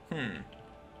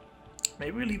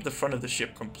 Maybe we leave the front of the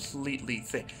ship completely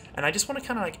thin. And I just want to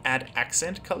kind of like add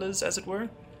accent colors, as it were.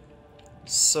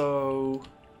 So...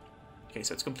 Okay,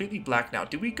 so it's completely black now.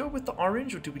 Do we go with the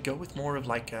orange, or do we go with more of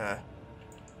like a...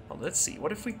 Well, let's see.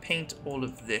 What if we paint all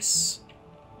of this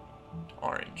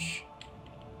orange?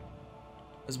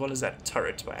 As well as that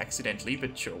turret by accidentally,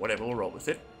 but sure, whatever, we'll roll with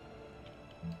it.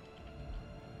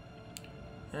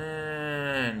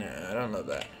 No, I don't love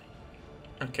that.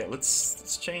 Okay,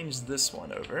 let's change this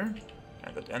one over.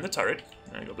 And the turret.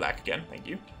 And go black again, thank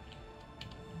you.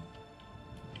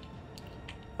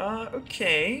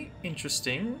 Okay,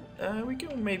 interesting. We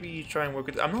can maybe try and work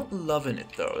with it. I'm not loving it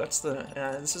though. That's the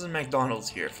this isn't McDonald's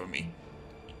here for me.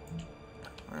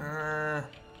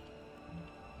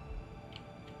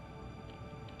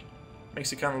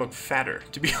 Makes it kind of look fatter,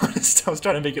 to be honest. I was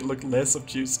trying to make it look less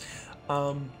obtuse.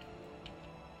 No,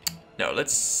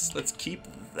 let's keep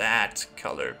that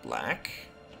color black.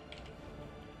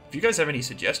 If you guys have any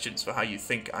suggestions for how you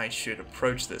think I should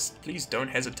approach this, please don't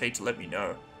hesitate to let me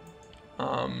know.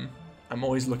 I'm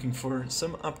always looking for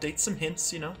some updates, some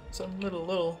hints, you know, some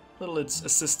little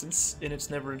assistance in it's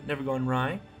never going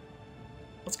awry.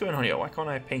 What's going on here? Why can't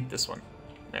I paint this one?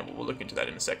 Yeah, we'll look into that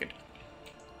in a second.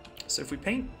 So if we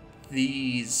paint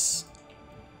these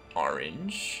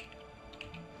orange,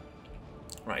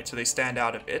 right, so they stand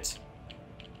out a bit.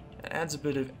 That adds a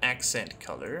bit of accent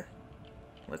color.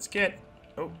 Let's get...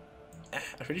 Oh, I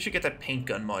really should get that paint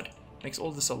gun mod. Makes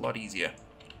all this a lot easier.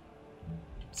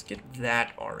 Let's get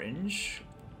that orange.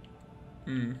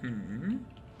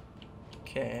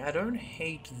 Okay, I don't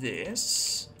hate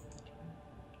this.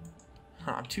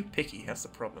 Huh, I'm too picky, that's the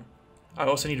problem. I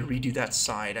also need to redo that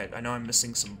side. I know I'm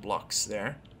missing some blocks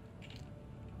there.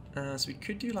 So we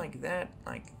could do like that,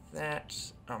 like that.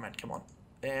 Oh man, come on.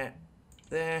 There,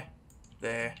 there,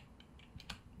 there.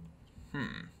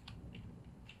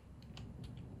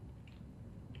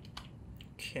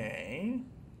 Okay.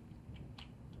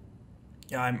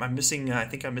 Yeah, I'm missing, I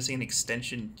think I'm missing an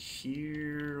extension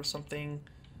here or something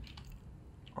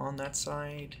on that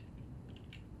side.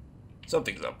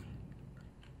 Something's up.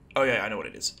 Oh yeah, I know what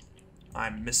it is.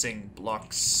 I'm missing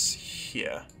blocks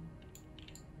here.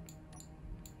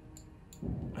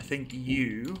 I think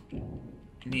you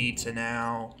need to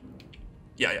now...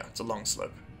 Yeah, it's a long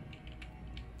slope.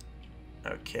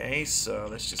 Okay, so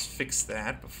let's just fix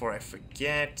that before I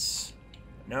forget.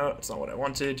 No, that's not what I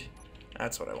wanted.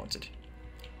 That's what I wanted.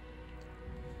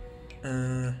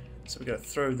 So we gotta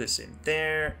throw this in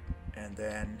there, and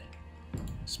then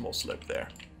small slope there.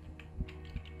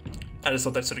 I just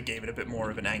thought that sort of gave it a bit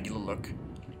more of an angular look.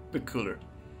 A bit cooler.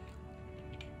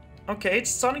 Okay,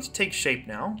 it's starting to take shape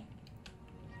now.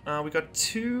 We got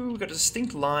a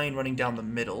distinct line running down the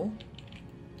middle.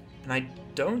 And I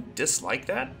don't dislike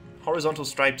that. Horizontal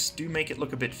stripes do make it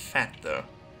look a bit fat, though.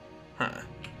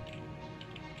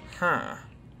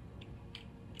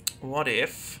 What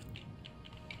if...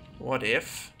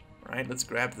 Right, let's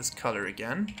grab this color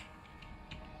again.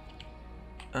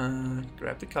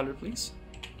 Grab the color, please.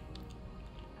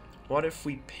 What if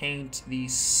we paint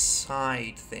these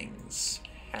side things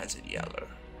hazard yellow?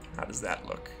 How does that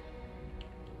look?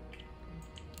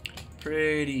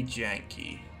 Pretty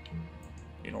janky,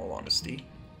 in all honesty.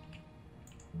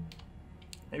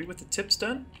 Maybe with the tips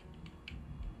done?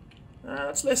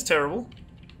 That's less terrible.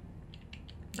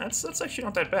 That's actually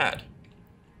not that bad.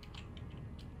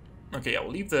 Okay, yeah,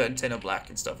 we'll leave the antenna black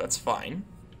and stuff. That's fine.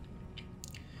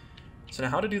 So now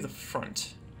how to do the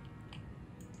front?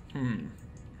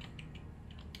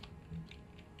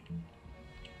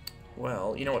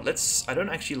 Well, you know what, I don't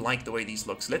actually like the way these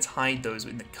look, so let's hide those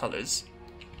in the colors.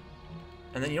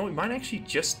 And then, you know, we might actually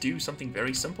just do something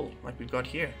very simple, like we've got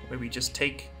here, where we just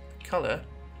take the color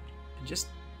and just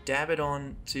dab it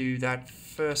on to that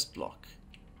first block.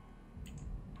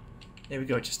 There we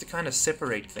go, just to kind of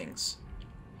separate things.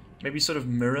 Maybe sort of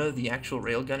mirror the actual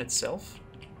railgun itself.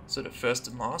 Sort of first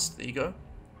and last, there you go.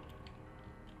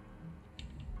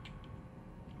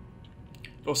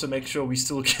 Also make sure we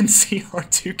still can see our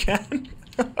Tucan.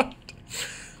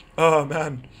 Oh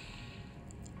man.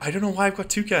 I don't know why I've got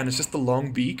Tucan. It's just the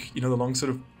long beak, you know, the long sort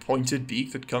of pointed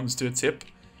beak that comes to its hip.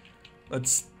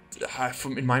 That's,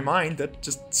 from in my mind, that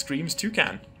just screams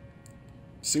Tucan.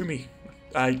 Sue me.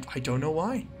 I don't know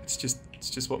why. It's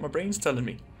just what my brain's telling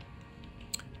me.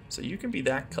 So you can be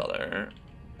that color.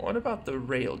 What about the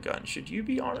railgun? Should you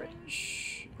be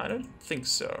orange? I don't think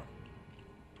so.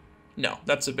 No,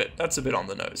 that's a bit on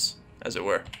the nose, as it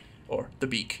were, or the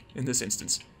beak in this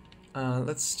instance.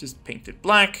 Let's just paint it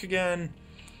black again.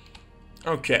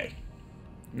 Okay,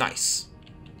 nice.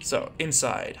 So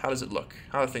inside, how does it look?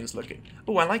 How are things looking?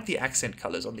 Oh, I like the accent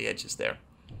colors on the edges there.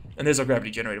 And there's our gravity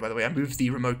generator, by the way. I moved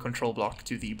the remote control block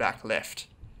to the back left.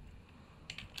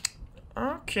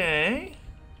 Okay,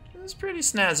 it's pretty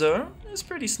snazzo. It's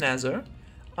pretty snazzo.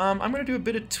 I'm going to do a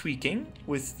bit of tweaking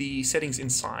with the settings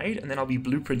inside, and then I'll be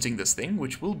blueprinting this thing,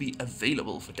 which will be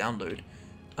available for download.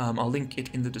 I'll link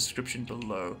it in the description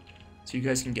below, so you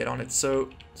guys can get on it. So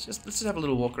let's just have a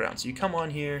little walk around. So you come on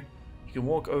here, you can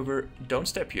walk over. Don't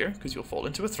step here, because you'll fall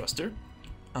into a thruster.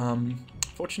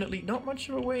 Fortunately, not much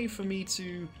of a way for me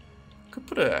to... Could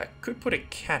put a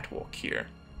catwalk here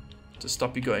to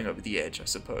stop you going over the edge, I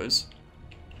suppose.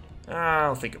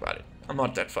 I'll think about it. I'm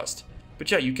not that fussed. But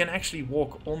yeah, you can actually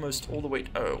walk almost all the way...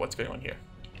 Oh, what's going on here?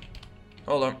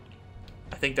 Hold on.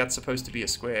 I think that's supposed to be a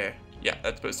square. Yeah,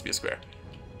 that's supposed to be a square.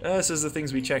 This is the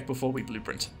things we check before we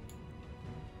blueprint.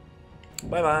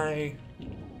 Bye-bye.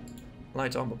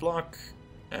 Light armor block.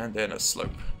 And then a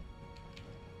slope.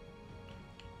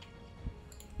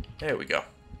 There we go.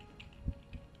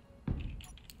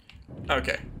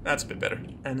 Okay, that's a bit better.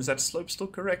 And is that slope still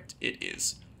correct? It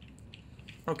is.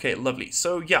 Okay, lovely.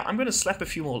 So yeah, I'm going to slap a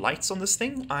few more lights on this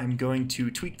thing. I'm going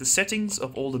to tweak the settings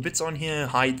of all the bits on here,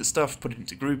 hide the stuff, put it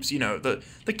into groups, you know, the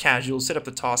casual, set up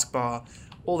the taskbar,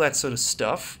 all that sort of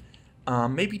stuff.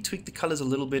 Maybe tweak the colors a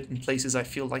little bit in places I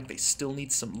feel like they still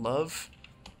need some love.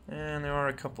 And there are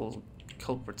a couple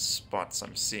culprit spots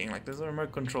I'm seeing. Like there's a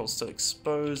remote control still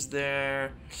exposed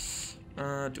there.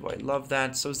 Do I love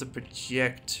that? So is the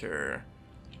projector.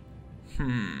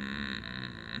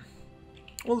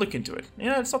 We'll look into it.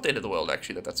 Yeah, it's not the end of the world,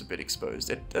 actually, that's a bit exposed.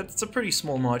 It's a pretty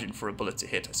small margin for a bullet to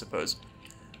hit, I suppose.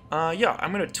 Yeah,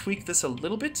 I'm going to tweak this a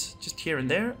little bit, just here and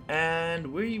there, and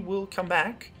we will come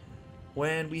back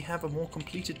when we have a more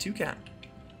completed Tucan.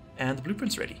 And the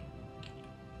blueprint's ready.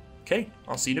 Okay,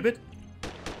 I'll see you in a bit.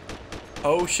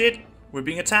 Oh shit, we're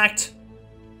being attacked.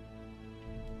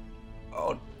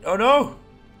 Oh no!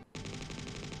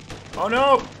 Oh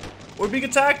no! We're being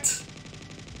attacked!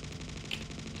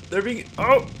 They're being...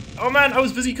 Oh man, I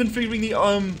was busy configuring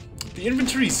the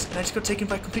inventories, and I just got taken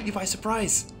completely by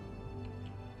surprise.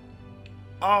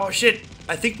 Oh shit!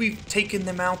 I think we've taken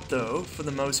them out though, for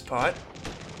the most part.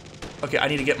 Okay, I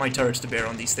need to get my turrets to bear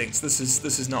on these things. This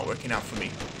is not working out for me.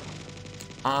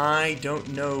 I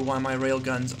don't know why my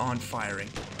railguns aren't firing.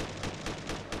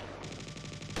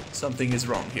 Something is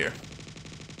wrong here.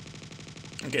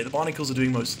 Okay, the barnacles are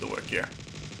doing most of the work here.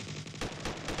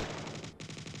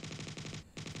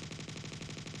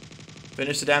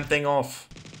 Finish the damn thing off.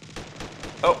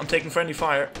 Oh, I'm taking friendly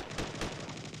fire.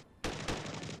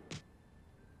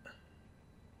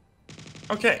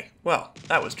 Okay, well,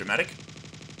 that was dramatic.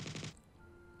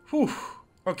 Whew.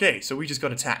 Okay, so we just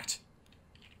got attacked.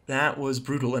 That was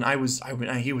brutal, and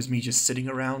it was me just sitting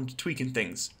around tweaking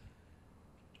things.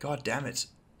 God damn it.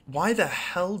 Why the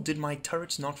hell did my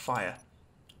turrets not fire?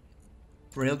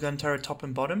 Railgun turret top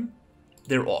and bottom?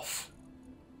 They're off.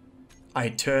 I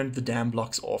turned the damn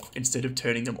blocks off instead of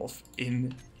turning them off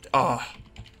in...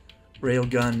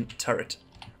 Railgun turret.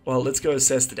 Well, let's go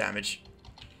assess the damage.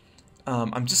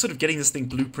 I'm just sort of getting this thing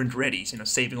blueprint ready, you know,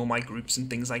 saving all my groups and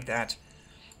things like that.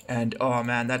 And, oh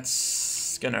man,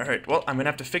 that's gonna hurt. Well, I'm gonna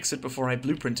have to fix it before I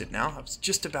blueprint it now. I was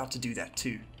just about to do that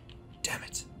too. Damn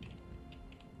it.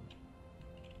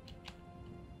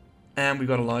 And we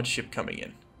got a large ship coming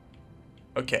in.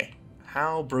 Okay,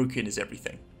 how broken is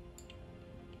everything?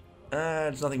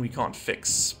 There's nothing we can't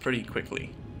fix pretty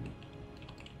quickly.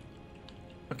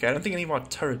 Okay, I don't think any of our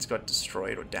turrets got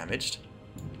destroyed or damaged.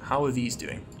 How are these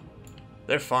doing?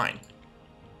 They're fine.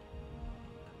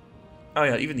 Oh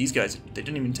yeah, even these guys, they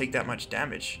didn't even take that much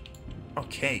damage.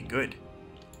 Okay, good.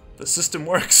 The system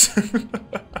works.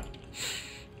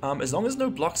 As long as no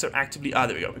blocks are actively... there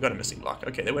we go, we got a missing block.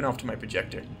 Okay, they went off to my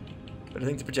projector. But I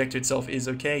think the projector itself is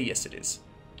okay. Yes, it is.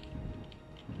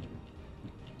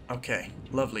 Okay,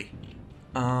 lovely.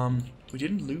 We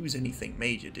didn't lose anything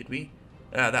major, did we?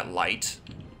 That light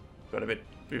got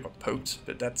we got poked,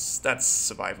 but that's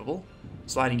survivable.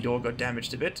 Sliding door got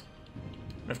damaged a bit.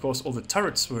 And of course, all the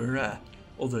turrets were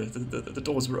Or the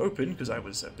doors were open because I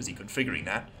was busy configuring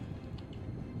that.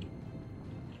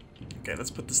 Okay,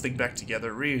 let's put this thing back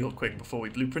together real quick before we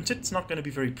blueprint it. It's not going to be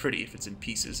very pretty if it's in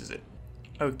pieces, is it?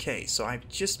 Okay, so I've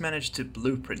just managed to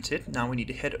blueprint it. Now we need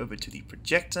to head over to the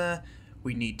projector.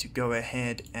 We need to go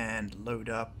ahead and load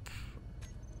up...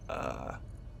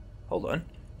 hold on.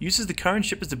 Uses the current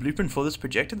ship as the blueprint for this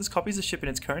projector. This copies the ship in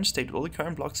its current state with all the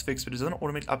current blocks fixed, but is not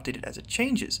automatically updated as it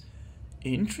changes.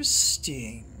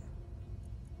 Interesting.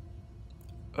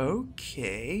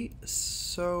 Okay,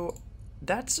 so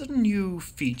that's a new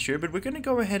feature, but we're going to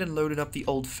go ahead and load it up the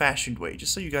old-fashioned way,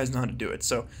 just so you guys know how to do it.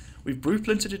 So we've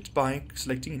blueprinted it by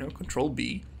selecting, Control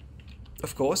B,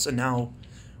 of course, and now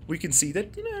we can see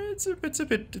that,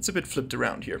 it's a bit flipped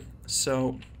around here.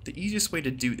 So the easiest way to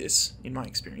do this, in my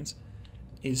experience,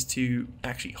 is to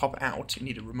actually hop out. You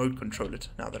need to remote control it,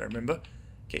 now that I remember.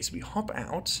 Okay, so we hop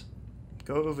out,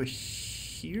 go over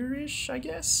here-ish, I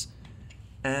guess,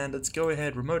 and let's go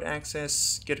ahead, remote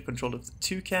access, get a control of the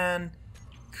Tucan,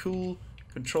 cool,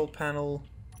 control panel,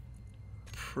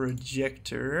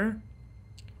 projector,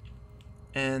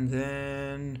 and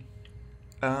then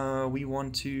we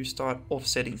want to start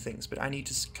offsetting things, but I need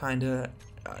to kind of,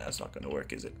 that's not going to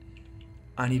work, is it?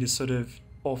 I need to sort of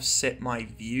offset my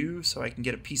view so I can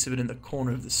get a piece of it in the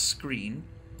corner of the screen.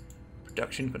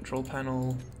 Production, control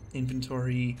panel,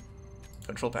 inventory,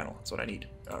 control panel, that's what I need.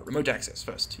 Remote access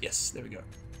first, yes, there we go.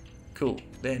 Cool,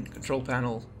 then control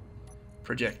panel,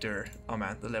 projector, oh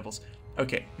man, the levels.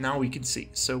 Okay, now we can see.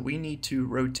 So we need to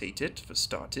rotate it for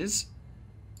starters.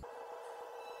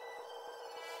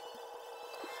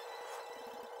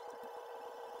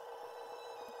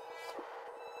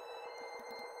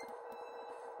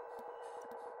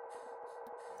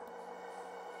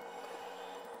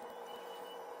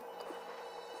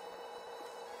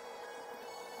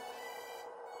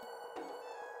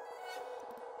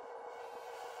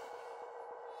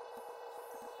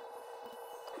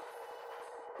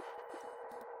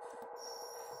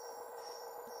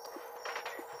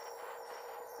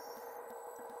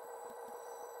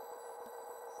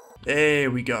 There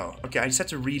we go. Okay, I just had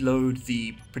to reload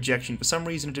the projection. For some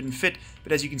reason it didn't fit,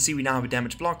 but as you can see we now have a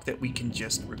damaged block that we can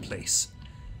just replace.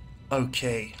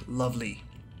 Okay, lovely.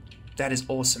 That is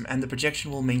awesome, and the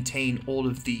projection will maintain all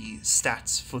of the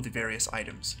stats for the various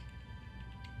items.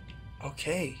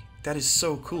 Okay, that is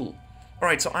so cool.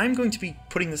 Alright, so I'm going to be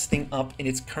putting this thing up in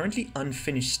its currently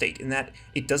unfinished state, in that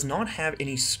it does not have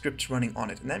any scripts running on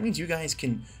it, and that means you guys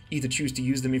can either choose to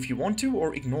use them if you want to,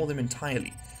 or ignore them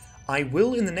entirely. I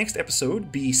will, in the next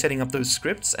episode, be setting up those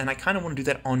scripts, and I kind of want to do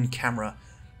that on camera,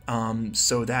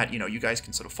 so that, you guys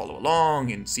can sort of follow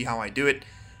along and see how I do it,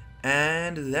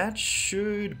 and that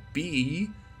should be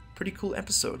a pretty cool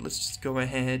episode. Let's just go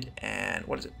ahead and,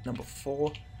 what is it, number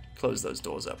 4? Close those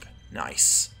doors up.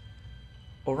 Nice.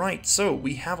 Alright, so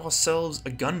we have ourselves a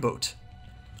gunboat.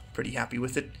 Pretty happy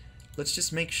with it. Let's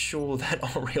just make sure that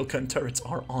our railgun turrets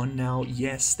are on now.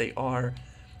 Yes, they are.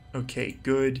 Okay,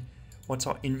 good. What's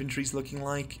our inventories looking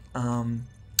like?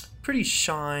 Pretty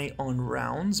shy on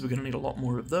rounds. We're going to need a lot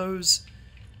more of those.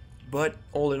 But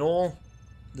all in all,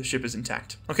 the ship is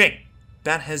intact. Okay,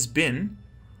 that has been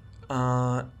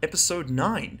episode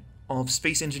 9 of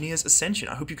Space Engineers Ascension.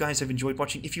 I hope you guys have enjoyed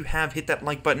watching. If you have, hit that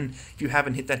like button. If you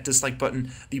haven't, hit that dislike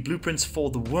button. The blueprints for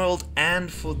the world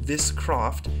and for this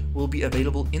craft will be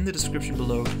available in the description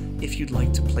below if you'd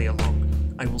like to play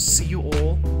along. I will see you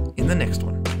all in the next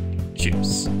one.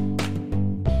 Cheers.